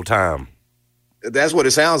good old time. That's what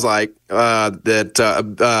it sounds like.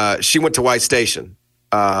 She went to White Station.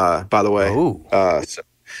 By the way,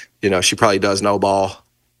 she probably does know ball,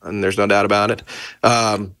 and there's no doubt about it.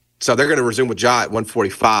 So they're going to resume with Ja at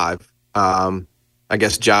 1:45. I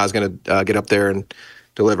guess Ja's going to get up there and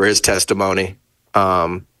deliver his testimony.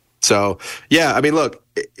 Look,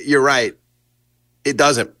 you're right. It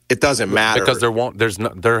doesn't matter because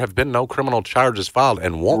there have been no criminal charges filed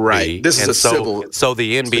and won't be. This is civil. So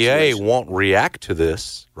the NBA situation won't react to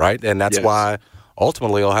this, right? And that's why.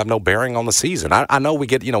 Ultimately, it'll have no bearing on the season. I know we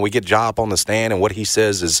get Ja up on the stand, and what he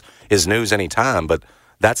says is news anytime, but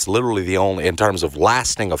that's literally the only, in terms of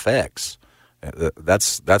lasting effects,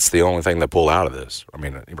 that's the only thing that pull out of this. I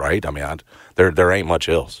mean, right? I mean, there ain't much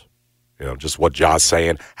else. Just what Ja's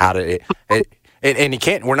saying. How to and you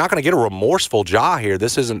can't. We're not going to get a remorseful Ja here.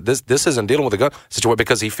 This isn't dealing with a gun situation,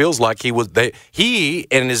 because he feels like he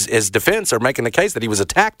and his defense are making the case that he was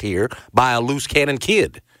attacked here by a loose cannon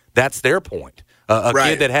kid. That's their point. A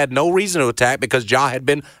kid that had no reason to attack because Ja had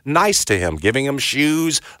been nice to him, giving him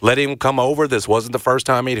shoes, letting him come over. This wasn't the first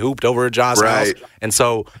time he'd hooped over at Ja's house. And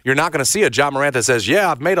so you're not going to see a Ja Morant that says,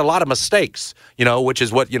 yeah, I've made a lot of mistakes, which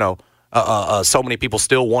is what, so many people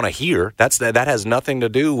still want to hear. That has nothing to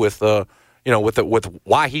do with, with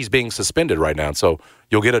why he's being suspended right now. And so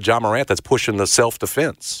you'll get a Ja Morant that's pushing the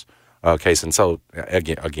self-defense case. And so,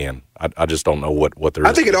 again, I just don't know what there is.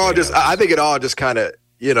 I think it all just kind of,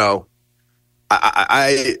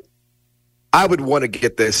 I would want to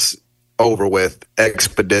get this over with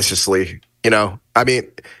expeditiously. I mean,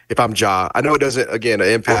 if I'm Ja, I know it doesn't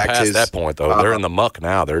impact past his. That point though, they're in the muck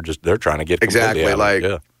now. They're trying to get exactly out.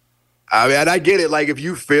 Yeah. I mean, and I get it. Like, if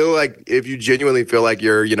you genuinely feel like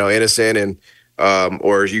you're, innocent and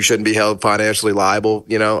or you shouldn't be held financially liable,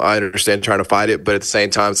 I understand trying to fight it, but at the same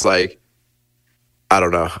time, it's like, I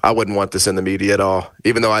don't know. I wouldn't want this in the media at all,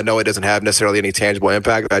 even though I know it doesn't have necessarily any tangible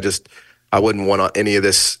impact. I wouldn't want any of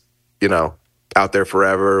this, out there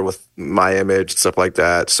forever with my image, stuff like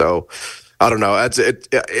that. So I don't know.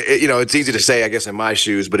 It's easy to say, I guess, in my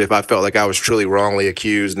shoes, but if I felt like I was truly wrongly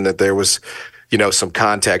accused and that there was, some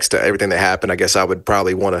context to everything that happened, I guess I would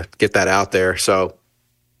probably want to get that out there. So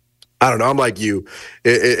I don't know. I'm like you.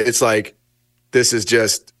 It's like this is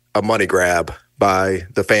just a money grab by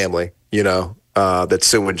the family, that's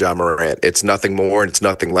suing Ja Morant. It's nothing more and it's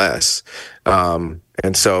nothing less. And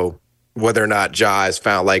so whether or not Ja is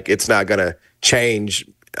found, like, it's not going to change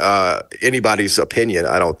anybody's opinion,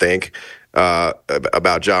 I don't think,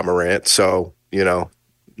 about Ja Morant. So,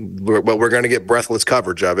 we're going to get breathless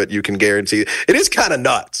coverage of it. You can guarantee it is kind of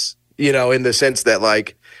nuts, in the sense that,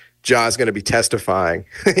 like, Ja's going to be testifying,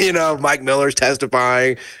 Mike Miller's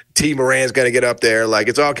testifying, T. Moran's going to get up there. Like,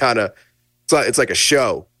 it's all kind of, it's like a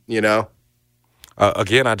show,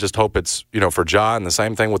 Again, I just hope it's, for Ja, and the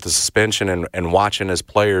same thing with the suspension and watching his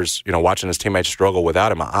players, watching his teammates struggle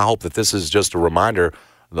without him. I hope that this is just a reminder,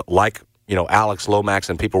 like, Alex Lomax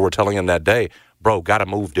and people were telling him that day, bro, got to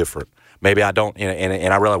move different. Maybe I don't,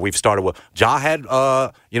 and I realize we've started with, Ja had,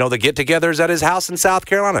 the get-togethers at his house in South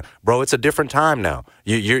Carolina. Bro, it's a different time now.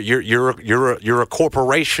 You're a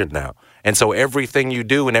corporation now. And so everything you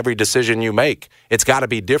do and every decision you make, it's got to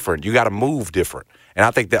be different. You got to move different. And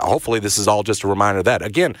I think that hopefully this is all just a reminder of that.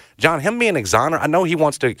 Again, John, him being exonerated, I know he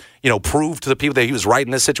wants to, prove to the people that he was right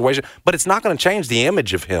in this situation, but it's not going to change the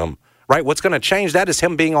image of him, right? What's going to change that is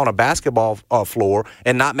him being on a basketball floor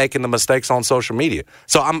and not making the mistakes on social media.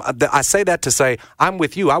 So I say that to say I'm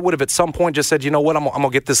with you. I would have at some point just said, you know what, I'm going to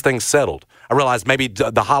get this thing settled. I realize maybe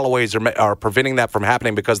the Holloways are preventing that from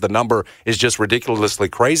happening because the number is just ridiculously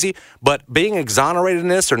crazy. But being exonerated in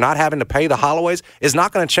this or not having to pay the Holloways is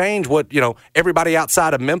not going to change what everybody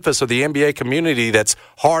outside of Memphis or the NBA community that's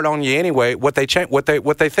hard on you anyway, what they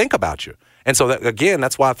think about you. And so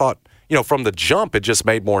that's why I thought, from the jump, it just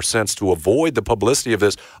made more sense to avoid the publicity of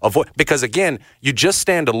this. Because, again, you just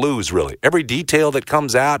stand to lose, really. Every detail that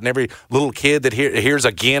comes out and every little kid that hears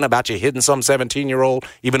again about you hitting some 17-year-old,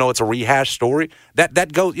 even though it's a rehash story,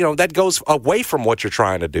 that goes away from what you're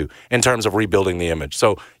trying to do in terms of rebuilding the image.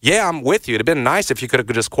 So, yeah, I'm with you. It'd have been nice if you could have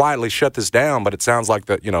just quietly shut this down, but it sounds like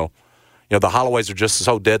that, the Holloways are just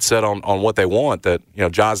so dead set on what they want that,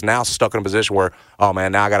 Ja's now stuck in a position where, oh,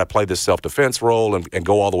 man, now I got to play this self-defense role and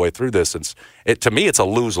go all the way through this. To me, it's a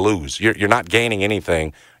lose-lose. You're not gaining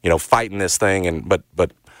anything, fighting this thing.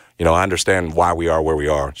 But I understand why we are where we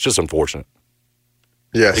are. It's just unfortunate.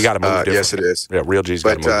 Yes, you got to move different. Yes, it is. Yeah, real G's got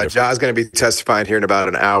to move different. Ja's going to be testifying here in about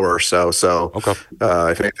an hour or so. So, okay.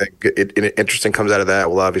 If anything interesting comes out of that,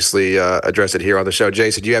 we'll obviously address it here on the show.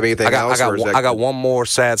 Jason, do you have anything else? I got one more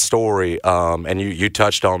sad story, and you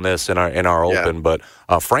touched on this in our open, but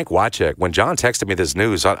Frank Wycheck, when John texted me this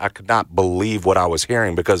news, I could not believe what I was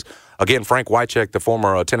hearing because, again, Frank Wycheck, the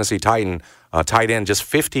former Tennessee Titan, tight end, just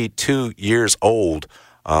 52 years old,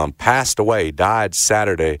 passed away, died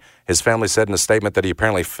Saturday. His family said in a statement that he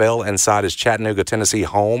apparently fell inside his Chattanooga, Tennessee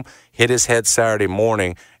home, hit his head Saturday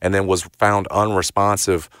morning, and then was found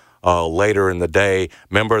unresponsive later in the day.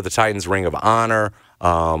 Member of the Titans Ring of Honor.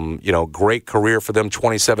 Great career for them,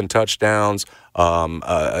 27 touchdowns,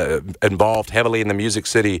 involved heavily in the Music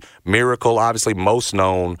City Miracle, obviously most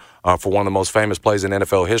known for one of the most famous plays in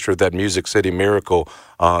NFL history, that Music City Miracle.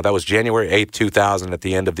 That was January 8th, 2000, at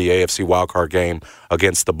the end of the AFC wildcard game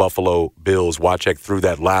against the Buffalo Bills. Wycheck threw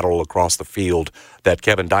that lateral across the field that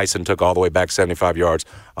Kevin Dyson took all the way back 75 yards.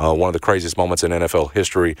 One of the craziest moments in NFL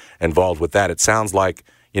history involved with that. It sounds like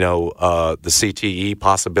the CTE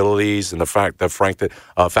possibilities and the fact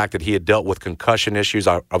that he had dealt with concussion issues.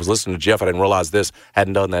 I was listening to Jeff. I didn't realize this,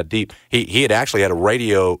 hadn't done that deep. He had actually had a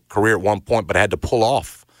radio career at one point, but had to pull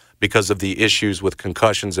off because of the issues with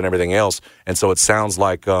concussions and everything else. And so it sounds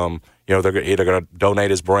like they're either going to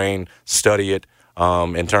donate his brain, study it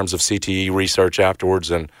in terms of CTE research afterwards.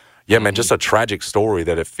 And yeah, man, just a tragic story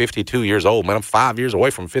that at 52 years old, man, I'm 5 years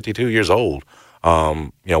away from 52 years old.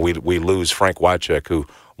 We lose Frank Wycheck, who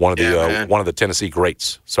one of the Tennessee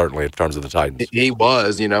greats, certainly in terms of the Titans. He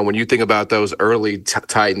was, when you think about those early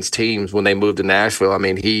Titans teams when they moved to Nashville. I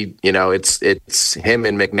mean, it's him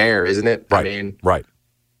and McNair, isn't it? Right. I mean, right.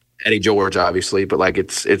 Eddie George, obviously, but like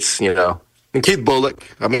it's and Keith Bullock.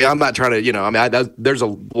 I mean, I'm not trying to, there's a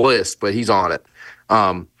list, but he's on it.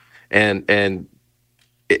 And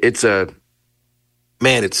it's a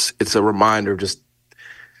reminder of just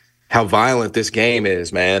how violent this game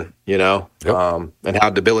is, man, Yep. And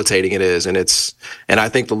how debilitating it is. And I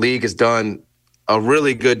think the league has done a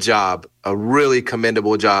really good job, a really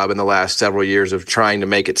commendable job in the last several years of trying to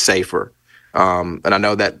make it safer. And I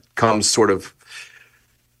know that comes sort of,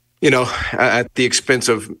 at the expense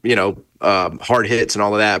of, hard hits and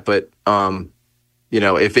all of that. But,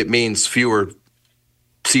 if it means fewer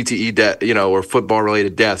CTE or football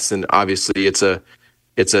related deaths, then obviously it's a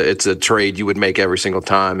trade you would make every single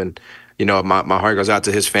time. And, my heart goes out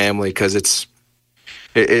to his family because it's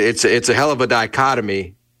a hell of a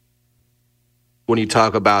dichotomy when you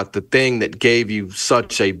talk about the thing that gave you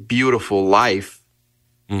such a beautiful life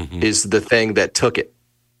is the thing that took it.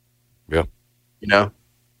 Yeah.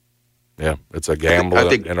 Yeah. It's a gamble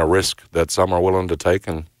and a risk that some are willing to take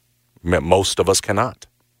and most of us cannot.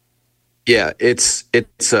 Yeah. It's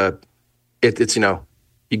you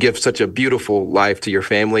give such a beautiful life to your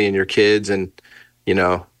family and your kids and,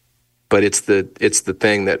 but it's the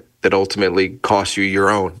thing that ultimately costs you your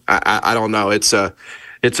own. I don't know. It's a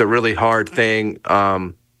really hard thing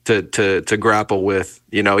to grapple with,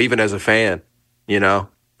 even as a fan,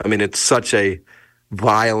 I mean, it's such a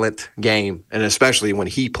violent game. And especially when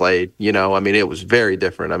he played, I mean, it was very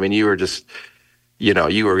different. I mean, you were just,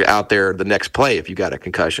 you were out there the next play if you got a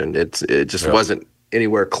concussion. It just wasn't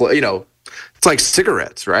anywhere close, It's like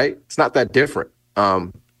cigarettes, right? It's not that different. I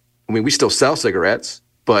mean, we still sell cigarettes,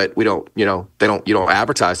 but we don't, you don't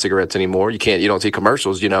advertise cigarettes anymore. You don't see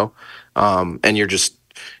commercials, and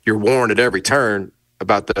you're warned at every turn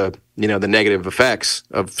about the negative effects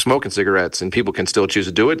of smoking cigarettes, and people can still choose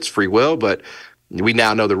to do it. It's free will, but we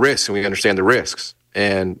now know the risks and we understand the risks.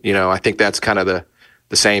 And, I think that's kind of the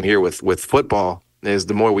same here with football is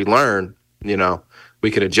the more we learn,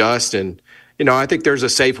 we can adjust. And, I think there's a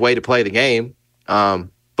safe way to play the game.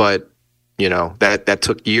 But, that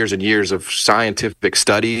took years and years of scientific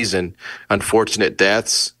studies and unfortunate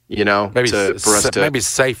deaths, maybe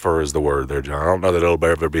safer is the word there, John. I don't know that it'll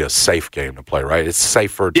ever be a safe game to play, right? It's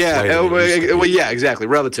safer to play. Well, yeah, exactly.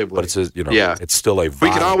 Relatively. But it's still a violent. We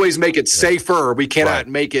can always make it safer. We cannot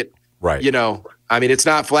make it, right. I mean, it's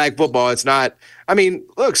not flag football. It's not, I mean,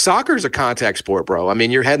 look, soccer is a contact sport, bro. I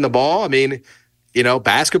mean, you're heading the ball. I mean,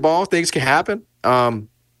 basketball, things can happen.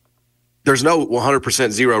 There's no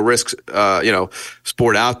 100% zero risk,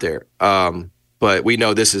 sport out there. But we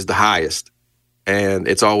know this is the highest. And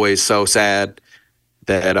it's always so sad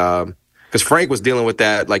that because Frank was dealing with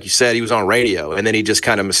that, like you said, he was on radio, and then he just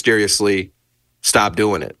kind of mysteriously stopped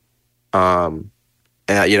doing it. And,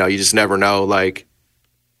 you just never know, like,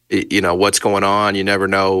 what's going on. You never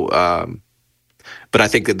know. But I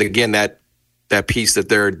think that, again, that piece that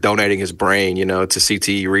they're donating his brain, to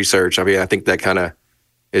CTE research, I mean, I think that kind of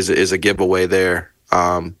is a giveaway there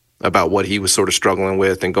about what he was sort of struggling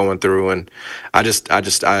with and going through. And I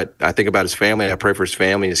think about his family. I pray for his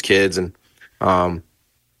family, his kids. And I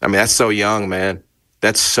mean, that's so young, man.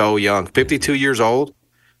 That's so young. 52 years old.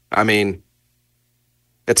 I mean,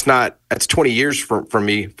 that's 20 years from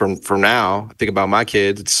me from now. I think about my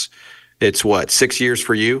kids. It's what, 6 years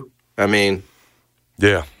for you? I mean,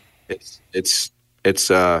 yeah, it's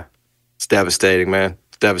devastating, man.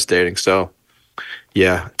 It's devastating. So,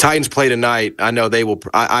 yeah, Titans play tonight. I know they will.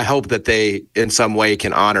 I hope that they, in some way,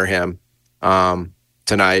 can honor him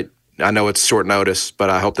tonight. I know it's short notice, but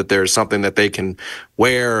I hope that there's something that they can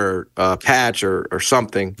wear, or a patch, or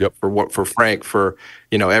something for Frank, for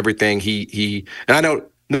everything he. And I know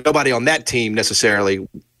nobody on that team necessarily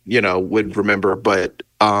would remember, but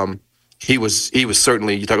he was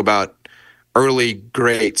certainly. You talk about early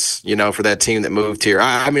greats, for that team that moved here.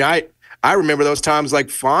 I remember those times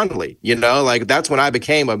like fondly, like that's when I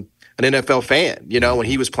became an NFL fan, when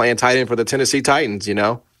he was playing tight end for the Tennessee Titans,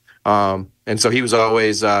 and so he was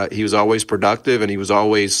always productive, and he was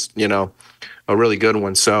always, a really good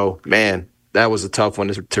one. So, man, that was a tough one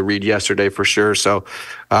to read yesterday for sure. So,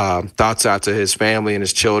 thoughts out to his family and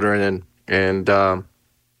his children, and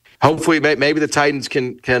hopefully maybe the Titans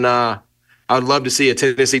can I would love to see a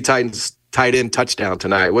Tennessee Titans tight end touchdown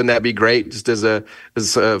tonight. Wouldn't that be great? Just as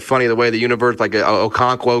funny the way the universe, like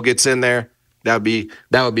Okonkwo gets in there. That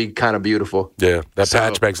would be kind of beautiful. Yeah, that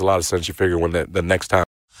patch makes a lot of sense. You figure when the next time.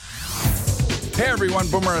 Hey everyone,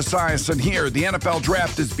 Boomer Esiason here. The NFL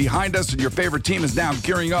Draft is behind us and your favorite team is now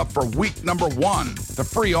gearing up for week number 1. The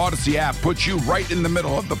free Odyssey app puts you right in the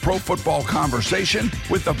middle of the pro football conversation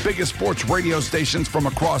with the biggest sports radio stations from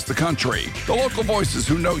across the country. The local voices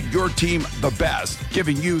who know your team the best,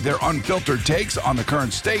 giving you their unfiltered takes on the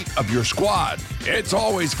current state of your squad. It's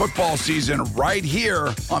always football season right here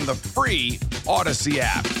on the free Odyssey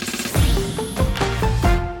app.